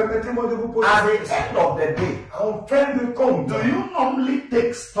 Maintenant, permettez-moi de vous poser At une the question. end of the day, En fin de compte, do you normally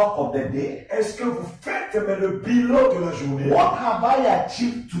take stock of the day? est-ce que vous faites le bilan de la journée? What have I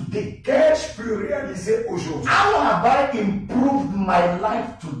achieved today? Qu'ai-je pu réaliser aujourd'hui? How have I improved my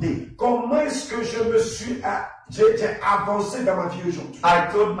life today? Comment est-ce que je me suis j'ai avancé dans ma vie aujourd'hui? I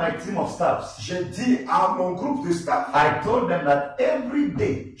told my team of staffs, J'ai dit à mon groupe de staff, I told them that every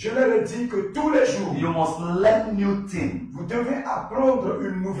day je leur ai dit que tous les jours, you must learn new things. vous devez apprendre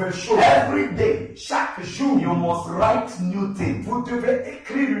une nouvelle chose. Every day Chaque jour, you must write new things. vous devez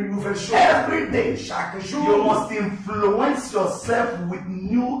écrire une nouvelle chose. Every day Chaque you jour, must influence yourself with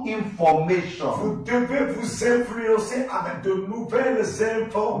new information. vous devez vous influencer avec de nouvelles This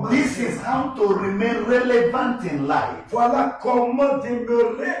informations. is how to remain relevant in life. Voilà comment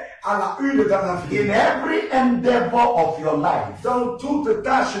demeurer à la une dans la vie. In every endeavor of your life, Dans toute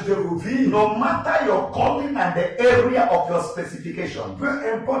tâche de vos vies, no matter your calling and the area of your specification, peu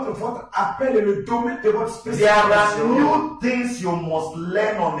importe votre appel et le domaine de votre there are spécialisation, new things you must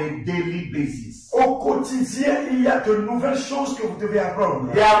learn on a daily basis. au quotidien, il y a de nouvelles choses que vous devez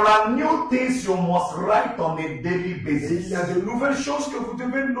apprendre. There are new things you must write on a daily Et il basis. y a de nouvelles choses que vous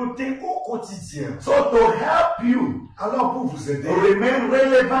devez noter au quotidien. So to help you Alors pour vous aider, remain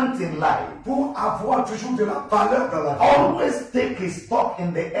relevant in life, pour avoir toujours de la valeur dans la vie, always take a stock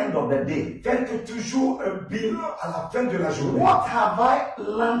in the end of the day. faites toujours un bilan à la fin de la journée. What have I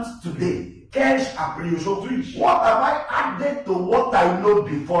learned today? Qu'ai-je appris aujourd'hui? What have I added to what I know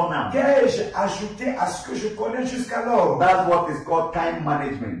before now? Qu'ai-je ajouté à ce que je connais jusqu'alors? That's what is called time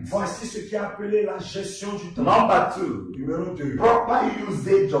management. Voici ce qui est appelé la gestion du temps. Number 2, Numéro 2. proper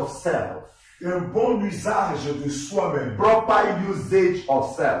usage of self. Un bon usage de soi-même. Proper usage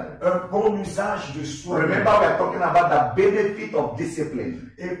of self. Un bon usage de soi-même. Remember, we are talking about the benefit of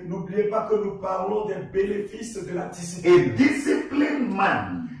discipline. Et n'oubliez pas que nous parlons des bénéfices de la A discipline. disciplined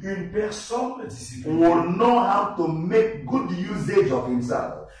man Une personne disciplinée will know how to make good usage of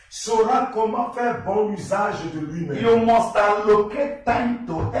himself. saura comment faire bon usage de lui-même. You must allocate time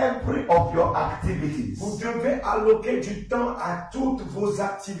to every of your activities. Vous devez alloquer du temps à toutes vos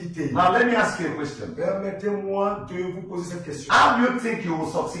activités. Now let me ask you a question. Permettez-moi de vous poser cette question. How do you think you will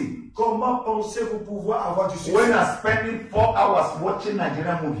succeed? Comment pensez-vous pouvoir avoir du succès? When you are spending 4 hours watching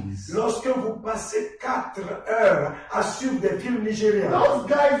Nigerian movies. Lorsque vous passez 4 heures à suivre des films nigériens. Those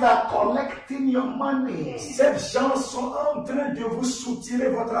guys are collecting your money. Ces gens sont en train de vous soutirer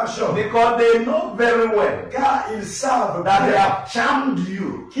votre argent. Because they know very well Car ils savent that they have charmed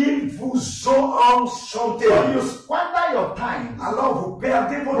you. qu'ils vous ont enchanté. So you squander your time Alors vous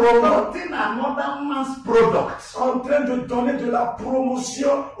perdez votre temps promoting another man's product. en train de donner de la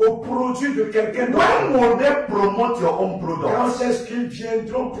promotion au produit de quelqu'un d'autre. When will they promote your own Quand product? est-ce qu'ils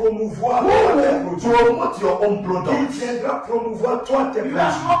viendront promouvoir Who tes will produits? promote your own Qui product? viendra promouvoir toi tes You produits?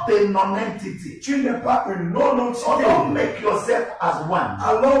 are not a non-entity. Tu n'es pas une So non-entité. don't make yourself as one.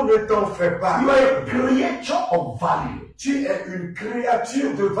 Alors ne t'en fais pas. You are a creature of value. Tu es une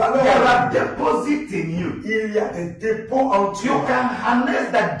créature de There valeur. are deposits in you. Il y a des dépôts en You toi. can harness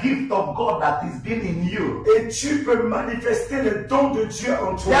the gift of God that is been in you. Et tu peux manifester le don de Dieu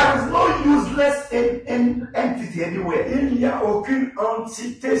en toi. There is no useless entity anywhere. Il n'y a aucune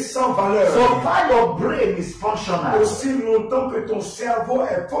entité sans valeur. So far your brain is functional. Aussi longtemps que ton cerveau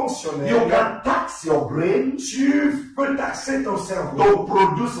est You fonctionnel, can tax your brain tu peux taxer ton cerveau to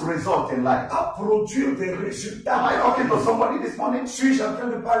produce results in life. à produire des résultats. Am I talking to somebody this morning? Suis-je en train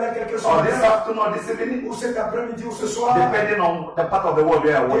de parler à quelqu'un ce Or this matin, afternoon or this evening? ou cet après-midi ou ce soir, Depending on the part of the world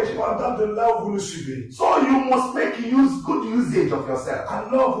you are watching. dépendant de là où vous le suivez. So you must make good usage of yourself.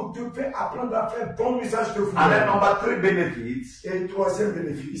 Alors vous devez apprendre à faire bon usage de And then vous. number 3 benefits. Et troisième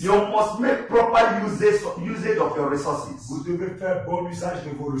bénéfice, You must make proper usage of your resources. vous devez faire bon usage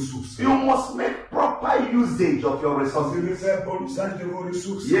de vos ressources. You must make proper usage of your Vous resources. devez faire bon usage de vos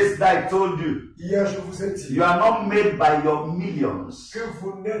ressources. Yesterday I told you, Hier, je vous ai dit you are not made by your millions. que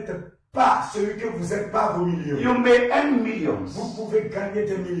vous n'êtes pas celui que vous êtes par vos millions. You may earn millions Vous pouvez gagner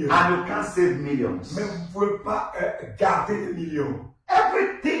des millions, and you can't save millions. mais vous ne pouvez pas garder des millions.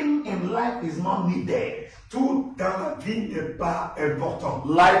 Everything in life is not needed. Tout dans la vie n'est pas important.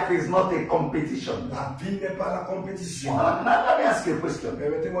 Life is not a competition. La vie n'est pas la compétition. Now let me ask you a question.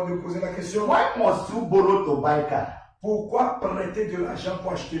 Permettez-moi de poser la question. Why must you borrow to buy a car? Pourquoi prêter de l'argent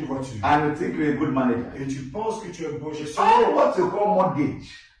pour acheter une voiture? And you think you're a good manager? Et tu penses que tu es un bon All gestionnaire? what you call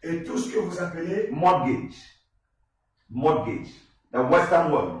mortgage. Et tout ce que vous appelez Mortgage. The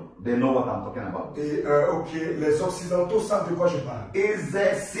Western world, they know what I'm talking about. et ok, les Occidentaux savent de quoi je parle. Is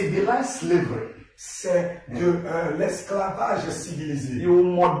civilized slavery. C'est de l'esclavage civilisé. You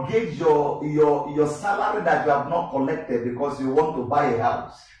mortgage your salary that you have not collected because you want to buy a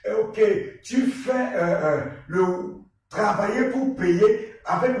house. Ok, tu fais le travailler pour payer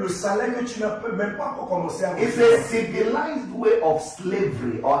avec le salaire que tu n'as même pas encore commencé à It's recevoir. a civilized way of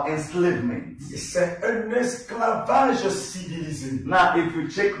slavery or enslavement. C'est un esclavage civilisé. Now, if you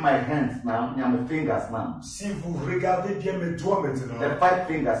check my hands now, my fingers now, Si vous regardez bien mes doigts the maintenant, 5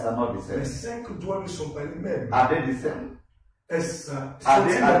 fingers are not the les same. 5 doigts ne sont pas les mêmes. Are they the same? Est-ce Are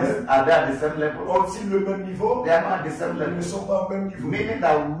they at the same level? ont-ils le même niveau? They are not at the same Ils ne level. sont pas au même niveau. Meaning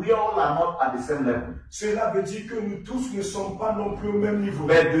that we all are not at the same level. Cela veut dire que nous tous ne sommes pas non plus au même niveau.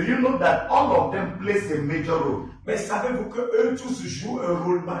 But do you know that all of them plays a major role? Mais savez-vous que eux tous jouent un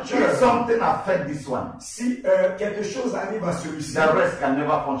rôle majeur? If something affects this one, Si quelque chose arrive à celui-ci, the rest can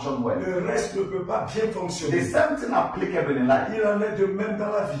never function well. le reste ne peut pas bien The fonctionner. same thing applicable in life. Il en est de même dans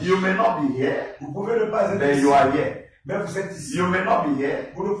la vie. You may not be here, Vous pouvez ne pas être but ici, you are here. mais vous êtes ici. You may not be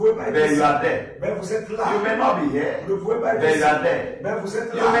here, Vous ne pouvez pas être but ici, you are there. mais vous êtes là. You may not be here, Vous ne pouvez pas être but ici, you are there. mais vous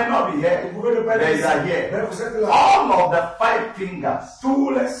êtes You may là. not be here, Vous pouvez ne pas but être you ici, are here. mais vous êtes là. All of the 5 fingers Tous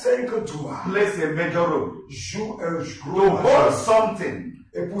les 5 doigts plays a major role. jouent un To rôle hold majeur. something,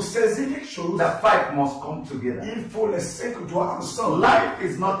 Et pour saisir quelque chose, the 5 must come together. il faut les 5 doigts ensemble. Life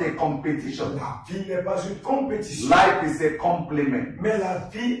is not a competition. La vie n'est pas une compétition, Life is a complement. mais la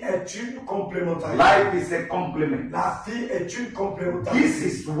vie est une complémentarité. Life is a complement. La vie est une complémentarité. This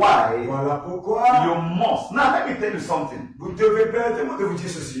is why Voilà pourquoi you must. Now let me tell you something. vous devez permettre de vous dire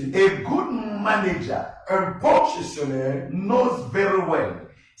ceci. A good manager Un bon gestionnaire knows very well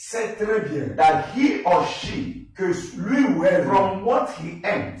sait très bien that he or she, que lui ou elle, from what he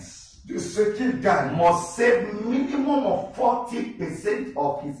earns, de ce qu'il gagne, must save minimum of 40%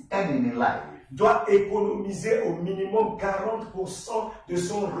 of his earning in life. doit économiser au minimum 40% de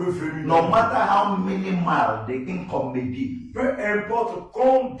son revenu. No matter how minimal the income may be. Peu importe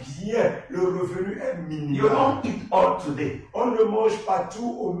combien le revenu est You minimal. don't eat all today. On ne mange pas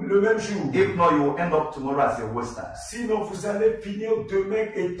tout le même jour. If not, you will end up tomorrow as a waster. Sinon, vous allez finir demain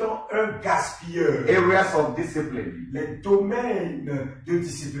étant un gaspilleur. Areas of discipline. Les domaines de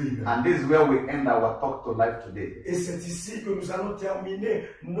discipline. And this is where we end our talk to life today. Et c'est ici que nous allons terminer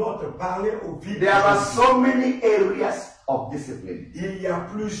notre parler au vide. There are so many areas of discipline. Il y a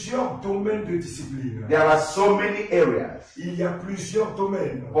plusieurs domaines de discipline. There are so many areas. Il y a plusieurs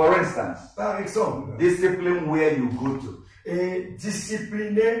domaines. For instance, Par exemple, discipline where you go to. et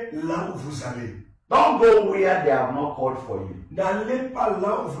discipliner là où vous allez. Don't go where they have not called for you. N'allez pas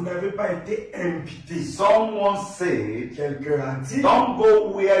là où vous n'avez pas été invité. Someone said, Quelqu'un a dit, don't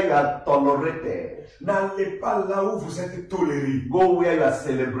go where you are tolerated. n'allez pas là où vous êtes toléré, Go where you are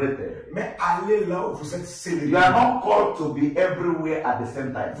celebrated. mais allez là où vous êtes You célébré. are not called to be everywhere at the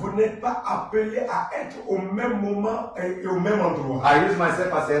same time. Vous n'êtes pas appelé à être au même moment et au même endroit. I use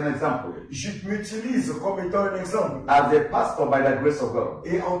myself as an example. Je m'utilise comme étant un exemple. As a pastor by the grace of God.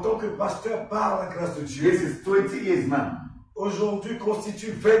 Et en tant que pasteur par la grâce de Dieu, This is 20 years now aujourd'hui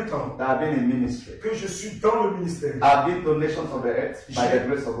constitue 20 ans that I've been in ministry. que je suis dans le ministère. I've been to nations of the earth by the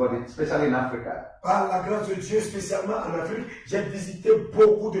grace of God, especially in Africa. Par la grâce de Dieu, spécialement en Afrique, j'ai visité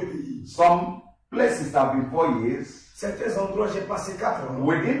beaucoup de pays. Some places have been 4 years. Certains endroits, j'ai passé 4 ans.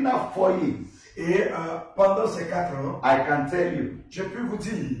 Within that 4 years, Et pendant ces 4 ans, I can tell you, je peux vous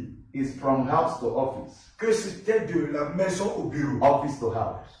dire it's from house to office, que c'était de la maison au bureau. office to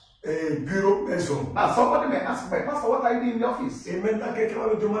house. Et bureau, maison. Now somebody may ask me, Pastor, what are you doing in the office? Et maintenant, quelqu'un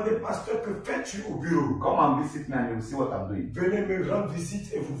va me demander, pasteur, que fais-tu au bureau? Come and visit me and you will see what I'm doing. Venez me rendre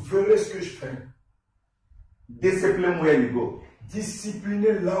visite et vous verrez ce que je fais. Discipline where you go.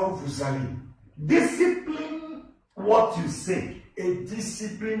 Disciplinez là où vous allez. Discipline what you say. Et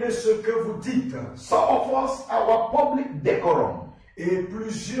disciplinez ce que vous dites. Some of us, our public decorum, Et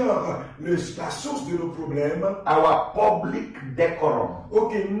plusieurs, la source de nos problèmes, our public decorum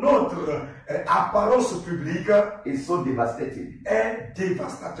ok, notre apparence publique is so devastating. est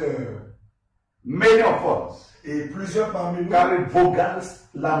dévastateur. Many of us Et plusieurs parmi nous carry vulgar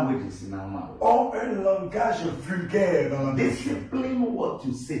languages in our mouth. ont un langage vulgaire dans la bouche. Discipline what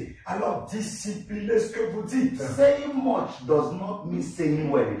you say. Alors disciplinez ce que vous dites. Saying much does not mean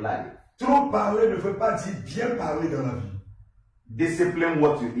saying well in life. Trop parler ne veut pas dire bien parler dans la vie. Discipline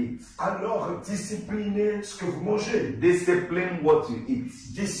what you eat. Alors disciplinez ce que vous mangez. Discipline what you eat.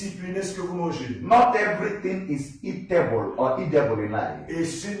 Disciplinez ce que vous mangez. Not everything is eatable or eatable in life. Et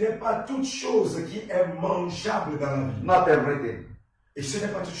ce n'est pas toute chose qui est mangeable dans la vie. Not everything. Et ce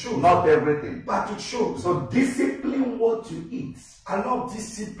n'est pas toute chose. Not everything. Pas toute chose. So discipline what you eat. Alors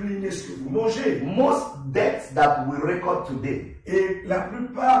disciplinez ce que vous mangez. Most deaths that we record today Et la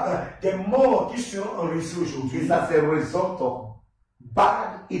plupart des morts qui seront enregistrés aujourd'hui, is as a result of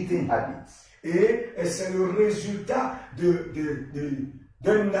bad eating habits. et c'est le résultat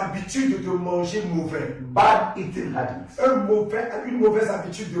d'une habitude de manger mauvais. Bad eating habits. Une mauvaise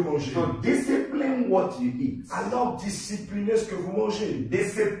habitude de manger. So discipline what you eat. Alors disciplinez ce que vous mangez.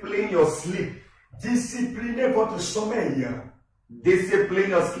 Discipline your sleep. Disciplinez votre sommeil. Discipline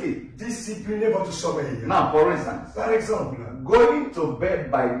your sleep. Disciplinez votre sommeil. Now, for instance, Par exemple, going to bed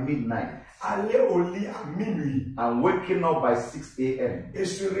by midnight aller au lit à minuit and waking up by 6 a.m. et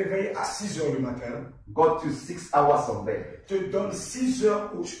se réveiller à 6 heures le matin got you 6 hours of bed. te donne 6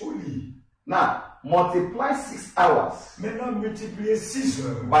 heures au lit. Now, multiply 6 hours Maintenant, multipliez 6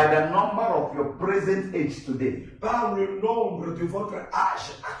 heures by the number of your present age today. par le nombre de votre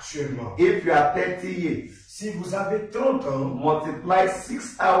âge actuellement. If you are 30 years, Si vous avez 30 ans, multiply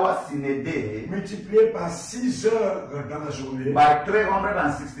 6 hours in a day multipliez par 6 heures dans la journée, by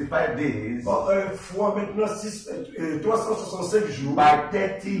 365 days fois maintenant 365 jours, by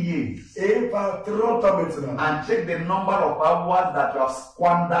 30 years et par 30 ans maintenant. and check the number of hours that you have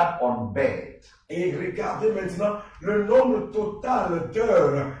squandered on bed. Et regardez maintenant le nombre total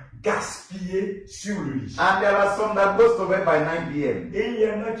d'heures gaspillées sur le lit. And there are some that goes to bed by 9 p.m. Et il y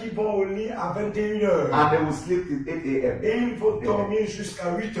en a qui vont au lit à 21 heures. and they will sleep till 8 a.m. Et ils vont dormir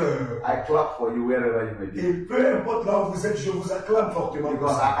jusqu'à 8 heures. I clap for you wherever you may Et be. peu importe là où vous êtes, je vous acclame fortement.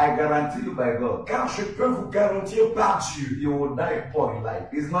 Because I guarantee you by God, Car je peux vous garantir par Dieu you will die poor in life.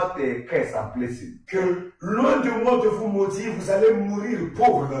 It's not a curse I'm placing. que loin de moi de vous maudire, vous allez mourir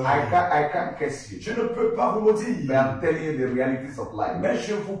pauvre dans la vie. I can't curse you. Je ne peux pas vous But maudire, I'm telling you the realities of life. mais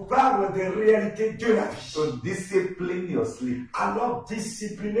je vous parle des réalités de la vie. So discipline your sleep. Alors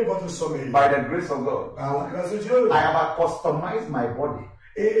disciplinez votre sommeil. By the grace of God, Par la grâce de Dieu, I have customized my body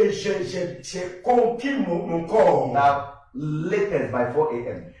Et j'ai conquis mon corps. Now, latest by 4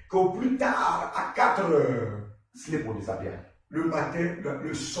 a.m. Qu'au plus tard, à 4 heures, sleep will disappear. le matin,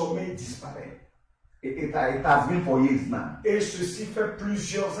 le sommeil disparaît. It has been for years now. Et ceci fait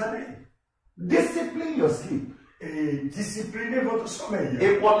plusieurs années. Discipline your sleep. Et disciplinez votre sommeil.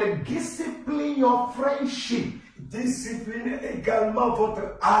 Equally, discipline your friendship. Disciplinez également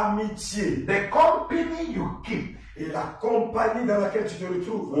votre amitié. The company you keep Et la compagnie dans laquelle tu te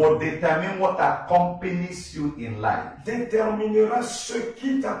retrouves will determine what accompanies you in life. déterminera ce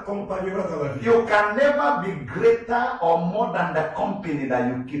qui t'accompagnera dans la vie. You can never be greater or more than the company that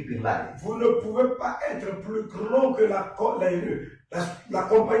you keep in life. Vous ne pouvez pas être plus grand que la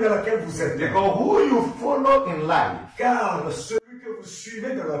compagnie dans laquelle vous êtes. Because who you follow in life Car celui que vous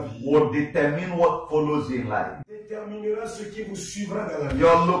suivez dans la vie will determine what follows you in life. déterminera ce qui vous suivra dans la vie.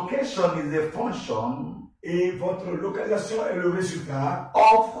 Your location is a function Et votre localisation est le résultat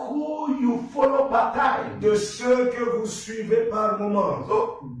of who you follow part time. de ceux que vous suivez par moment.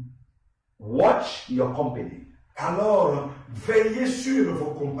 So, watch your company. Alors, veillez sur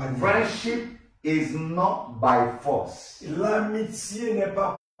vos compagnons. Friendship is not by force. L'amitié n'est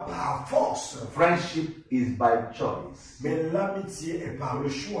pas par force, Friendship is by choice. mais l'amitié est par le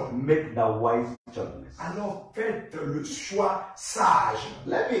choix. Make the wise choice. Alors faites le choix sage.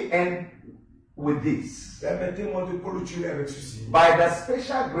 Let me end with this. Permettez-moi de clôturer avec ceci. By the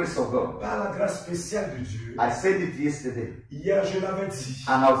special grace of God, Par la grâce spéciale de Dieu, I said it yesterday, hier je l'avais dit,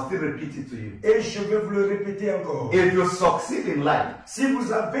 and I'll still repeat it to you. et je vais vous le répéter encore. If you succeed in life, Si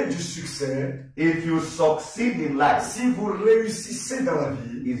vous avez du succès, if you succeed in life, si vous réussissez dans la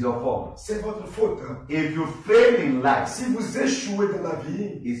vie, it's your fault. c'est votre faute. If you fail in life, Si vous échouez dans la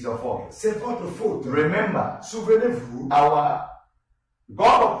vie, it's your fault. c'est votre faute. Remember, Souvenez-vous, our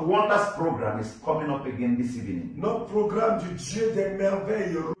God of Wonders program is coming up again this evening. notre programme du Dieu des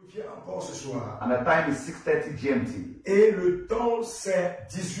merveilles revient encore ce soir. And the time is 6:30 GMT. Et le temps, c'est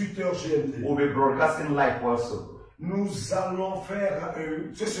 18h GMT. We'll be broadcasting live also. Nous allons faire,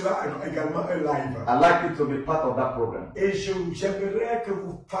 ce sera également un live. I'd like you to be part of that program. Et j'aimerais que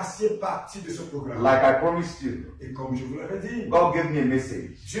vous fassiez partie de ce programme. Like I promised you, Et comme je vous l'avais dit, God gave me a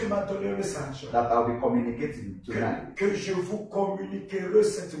message Dieu m'a donné un message that I'll be communicating tonight. que je vous communiquerai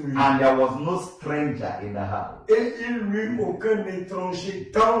cette nuit. And there was no stranger in the house. Et il n'y eut aucun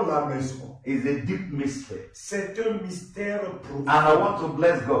étranger dans la maison. It's a deep mystery. C'est un mystère profond. And I want to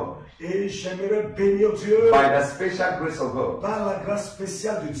bless God Et j'aimerais bénir Dieu by the special grace of God. par la grâce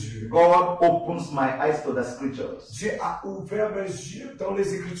spéciale de Dieu. God opens my eyes to the scriptures. Dieu a ouvert mes yeux dans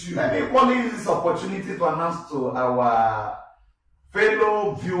les Écritures. Let me only use this opportunity to announce to our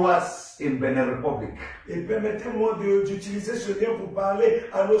fellow viewers in Benin Republic Et permettez-moi d'utiliser ce lien pour parler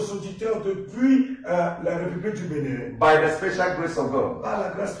à nos auditeurs depuis la République du Bénin. by the special grace of God. Par la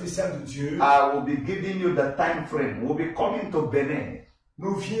grâce spéciale de Dieu, I will be giving you the time frame. We'll be coming to Benin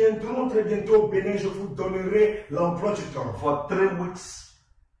nous viendrons très bientôt au Bénin. Je vous donnerai l'emploi du temps for 3 weeks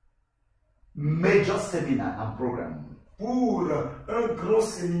major seminar and program. pour un grand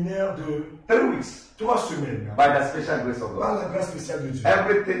séminaire de 3 weeks 3 semaines. by the special grace of Par God. la grâce spéciale de Dieu.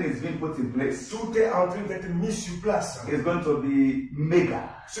 Everything is being put in place. Tout est en train d'être mis sur place. It's going to be mega.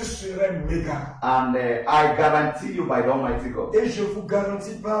 Ce serait méga. And I guarantee you by the Almighty God, Et je vous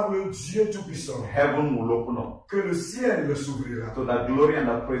garantis par le Dieu Tout-Puissant heaven will open up que le ciel s'ouvrira to the glory and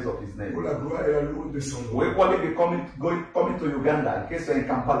the praise of His pour name. la gloire et la louange de son nom. We'll probably be coming to Uganda in case you're in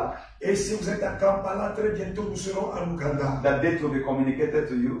Kampala. Et si vous êtes à Kampala, très bientôt nous serons en Ouganda. The date will be communicated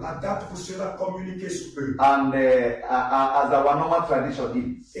to you. La date vous sera communiquée sous peu. And as our normal tradition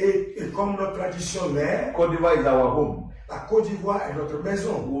is, Et comme notre tradition l'est, Côte d'Ivoire is our home. la Côte d'Ivoire est notre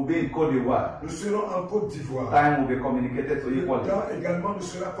maison. We'll be in Côte d'Ivoire. Nous serons en Côte d'Ivoire. Time will be communicated to you Le equally. temps également nous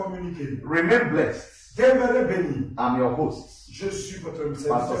sera communiqué. Remain blessed. Demeurez bénis. I'm your host, Je suis votre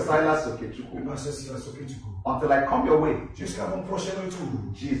Pastor serviteur, Silas Okechukwu. le pasteur Silas Okechukwu. Until I come your way, Jusqu'à mon prochain retour,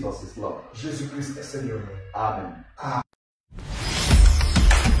 Jesus is Lord. Jésus-Christ est Seigneur. Amen. Amen.